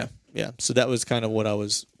 Ish. So, yeah. So that was kind of what I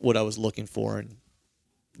was looking for, and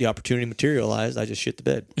the opportunity materialized. I just shit the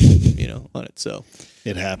bed, you know, on it. So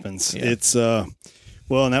it happens. Yeah. It's well,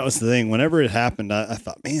 and that was the thing. Whenever it happened, I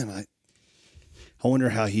thought, man, I wonder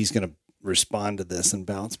how he's going to respond to this and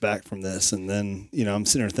bounce back from this. And then, you know, I'm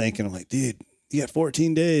sitting there thinking, I'm like, dude, you got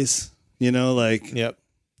 14 days. You know, like, yep.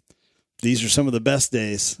 These are some of the best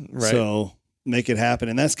days. Right. So make it happen.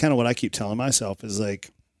 And that's kind of what I keep telling myself is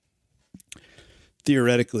like,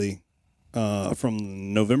 theoretically,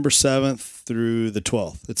 from November 7th through the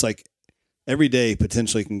 12th, it's like every day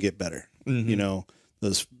potentially can get better. You know,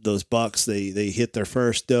 those bucks, they hit their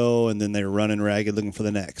first doe and then they're running ragged looking for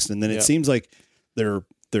the next. And then it seems like they're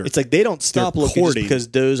it's like they don't stop looking just courting. because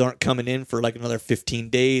does aren't coming in for like another 15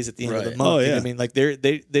 days at the end of the month. Oh, You know yeah. what I mean, like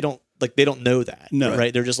they don't know that. No.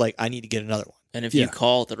 Right? They're just like, I need to get another one. And if you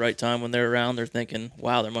call at the right time when they're around, they're thinking,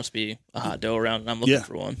 wow, there must be a hot doe around and I'm looking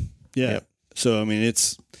for one. Yeah. Yep. So, I mean,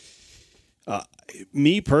 it's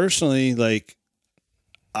me personally, like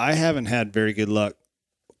I haven't had very good luck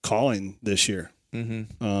calling this year.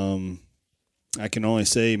 I can only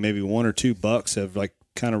say maybe one or two bucks have like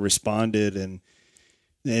kind of responded and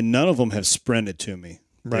none of them have sprinted to me.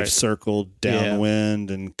 Right. They've circled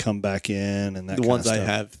downwind and come back in and that The kind ones of I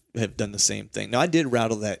stuff. have done the same thing. Now I did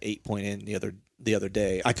rattle that 8 point in the other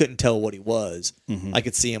day. I couldn't tell what he was. I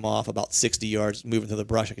could see him off about 60 yards moving through the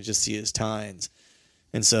brush. I could just see his tines.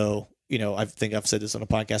 And so, you know, I think I've said this on a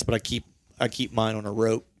podcast, but I keep mine on a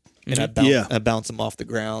rope and I bounce them off the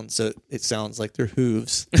ground so it sounds like their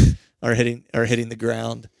hooves are hitting the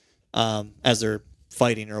ground as they're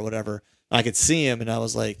fighting or whatever. I could see him and I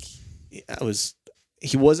was like,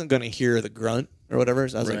 he wasn't going to hear the grunt or whatever.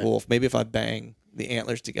 So I was like, well, maybe if I bang the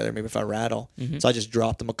antlers together, maybe if I rattle. So I just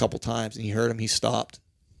dropped him a couple times and he heard him. He stopped,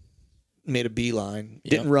 made a beeline,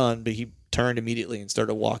 didn't run, but he turned immediately and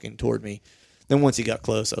started walking toward me. Then once he got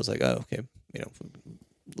close, I was like, oh, okay, you know,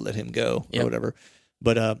 let him go or whatever.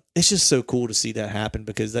 But it's just so cool to see that happen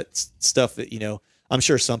because that's stuff that, you know, I'm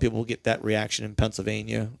sure some people will get that reaction in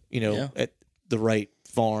Pennsylvania, you know, at the right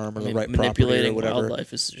farm or the right property or whatever. Manipulating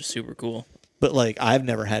wildlife is just super cool. But like I've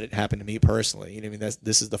never had it happen to me personally. You know, I mean,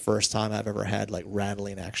 this is the first time I've ever had like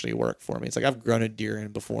rattling actually work for me. It's like I've grunted deer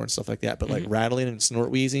in before and stuff like that, but like rattling and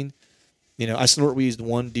snort wheezing, you know, I snort wheezed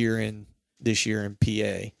one deer in this year in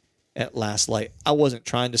PA at last light. I wasn't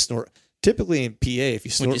trying to snort. Typically in PA, if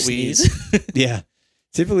you snort wheeze,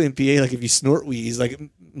 typically in PA, like if you snort wheeze, like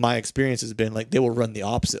my experience has been like they will run the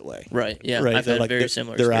opposite way. Right. Yeah. Right. I've They're had like, very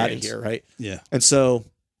similar. They're out of experience. here. Right. Yeah. And so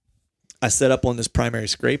I set up on this primary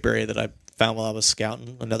scrape area that I found while I was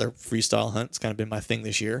scouting another freestyle hunt. It's kind of been my thing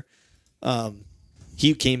this year.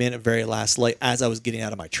 He came in at very last light as I was getting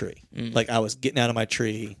out of my tree. Like I was getting out of my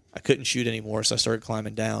tree. I couldn't shoot anymore. So I started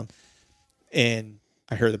climbing down and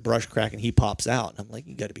I heard the brush crack and he pops out. And I'm like,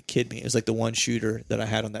 you got to be kidding me. It was like the one shooter that I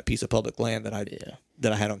had on that piece of public land that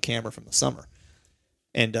I had on camera from the summer.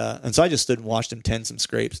 And so I just stood and watched him tend some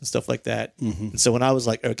scrapes and stuff like that. And so when I was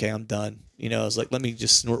like, okay, I'm done, you know, I was like, let me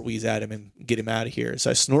just snort wheeze at him and get him out of here. So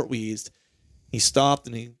I snort wheezed. He stopped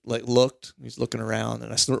and he like looked. He's looking around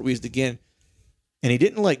and I snort wheezed again. And he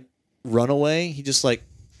didn't like run away. He just like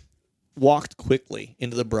walked quickly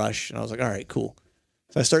into the brush, and I was like, all right, cool.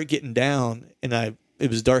 So I started getting down, and it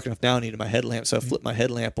was dark enough now I needed my headlamp, so I flipped my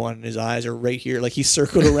headlamp on, and his eyes are right here. Like he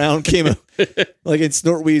circled around, came up, like it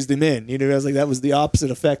snort wheezed him in. You know, I was like, that was the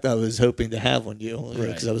opposite effect I was hoping to have on you,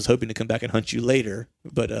 because I was hoping to come back and hunt you later.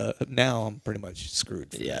 But now I'm pretty much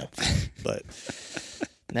screwed. Yeah. But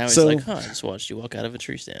now he's like, I just watched you walk out of a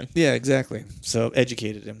tree stand. Yeah, exactly. So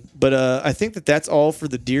educated him. But I think that's all for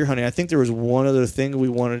the deer hunting. I think there was one other thing we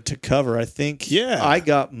wanted to cover. I think I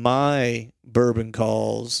got my bourbon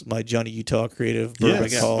calls, my Johnny Utah Creative bourbon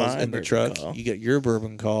calls in the truck. You got your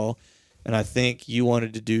bourbon call. And I think you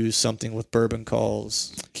wanted to do something with bourbon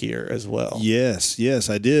calls here as well. Yes,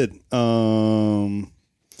 I did.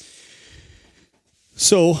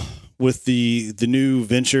 So with the new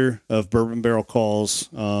venture of bourbon barrel calls,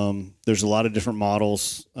 there's a lot of different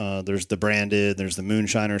models. There's the branded, there's the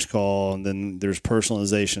Moonshiner's call, and then there's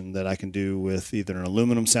personalization that I can do with either an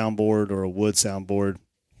aluminum soundboard or a wood soundboard.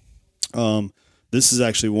 This is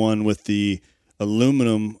actually one with the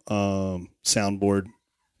aluminum soundboard.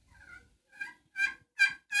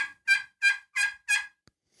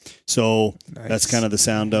 So that's kind of the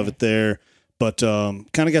sound of it there. But kind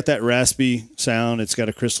of got that raspy sound. It's got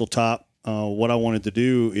a crystal top. What I wanted to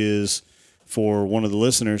do is, for one of the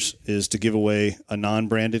listeners, is to give away a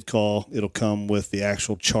non-branded call. It'll come with the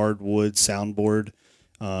actual charred wood soundboard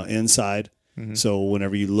inside. Mm-hmm. So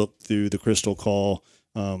whenever you look through the crystal call,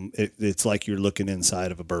 it's like you're looking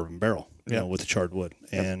inside of a bourbon barrel, you know, with the charred wood.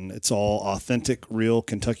 And it's all authentic, real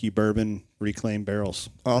Kentucky bourbon reclaimed barrels.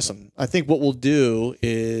 Awesome. I think what we'll do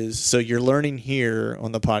is, so you're learning here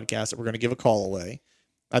on the podcast that we're going to give a call away.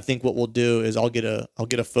 I think what we'll do is I'll get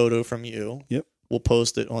a photo from you. Yep. We'll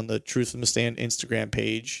post it on the Truth from the Stand Instagram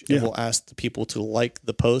page, and we'll ask the people to like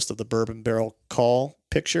the post of the bourbon barrel call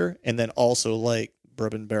picture, and then also like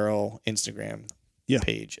bourbon barrel Instagram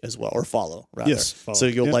page as well, or follow rather. Yes, follow. So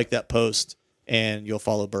you'll like that post and you'll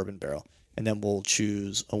follow Bourbon Barrel, and then we'll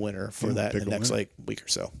choose a winner for that in the next week or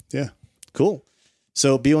so. Yeah. Cool.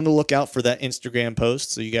 So be on the lookout for that Instagram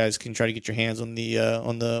post, so you guys can try to get your hands on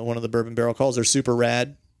the one of the Bourbon Barrel calls. They're super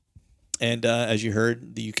rad, and as you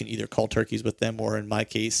heard, you can either call turkeys with them, or in my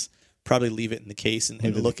case, probably leave it in the case and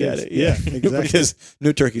look at it. Yeah, exactly. Because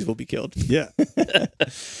no turkeys will be killed. Yeah.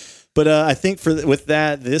 But I think with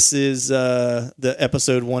that, this is the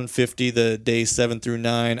episode 150, the day 7 through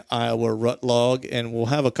 9 Iowa rut log, and we'll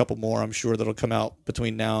have a couple more, I'm sure, that'll come out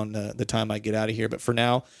between now and the time I get out of here. But for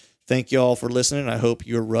now, thank you all for listening. I hope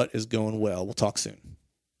your rut is going well. We'll talk soon.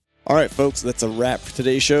 All right, folks, that's a wrap for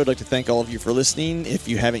today's show. I'd like to thank all of you for listening. If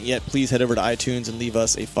you haven't yet, please head over to iTunes and leave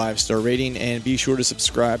us a 5-star rating, and be sure to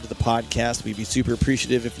subscribe to the podcast. We'd be super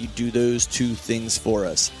appreciative if you do those two things for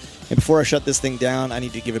us. And before I shut this thing down, I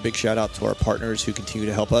need to give a big shout out to our partners who continue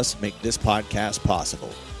to help us make this podcast possible.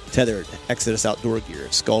 Tethered, Exodus Outdoor Gear,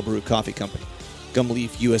 Skull Brew Coffee Company,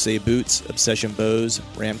 Gumleaf USA Boots, Obsession Bows,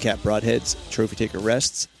 Ramcat Broadheads, Trophy Taker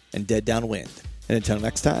Rests, and Dead Downwind. And until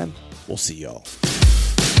next time, we'll see y'all.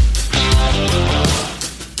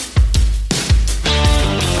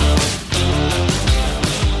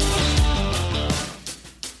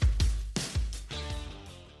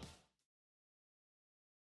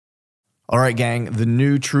 All right, gang, the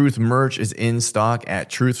new Truth merch is in stock at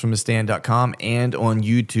truthfromthestand.com and on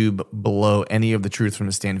YouTube below any of the Truth from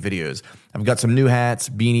the Stand videos. I've got some new hats,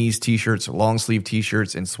 beanies, t-shirts, long sleeve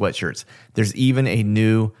t-shirts, and sweatshirts. There's even a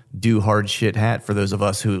new Do Hard Shit hat for those of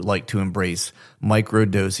us who like to embrace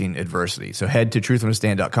micro-dosing adversity. So head to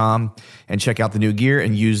truthfromthestand.com and check out the new gear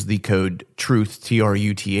and use the code TRUTH,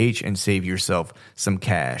 T-R-U-T-H, and save yourself some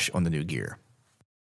cash on the new gear.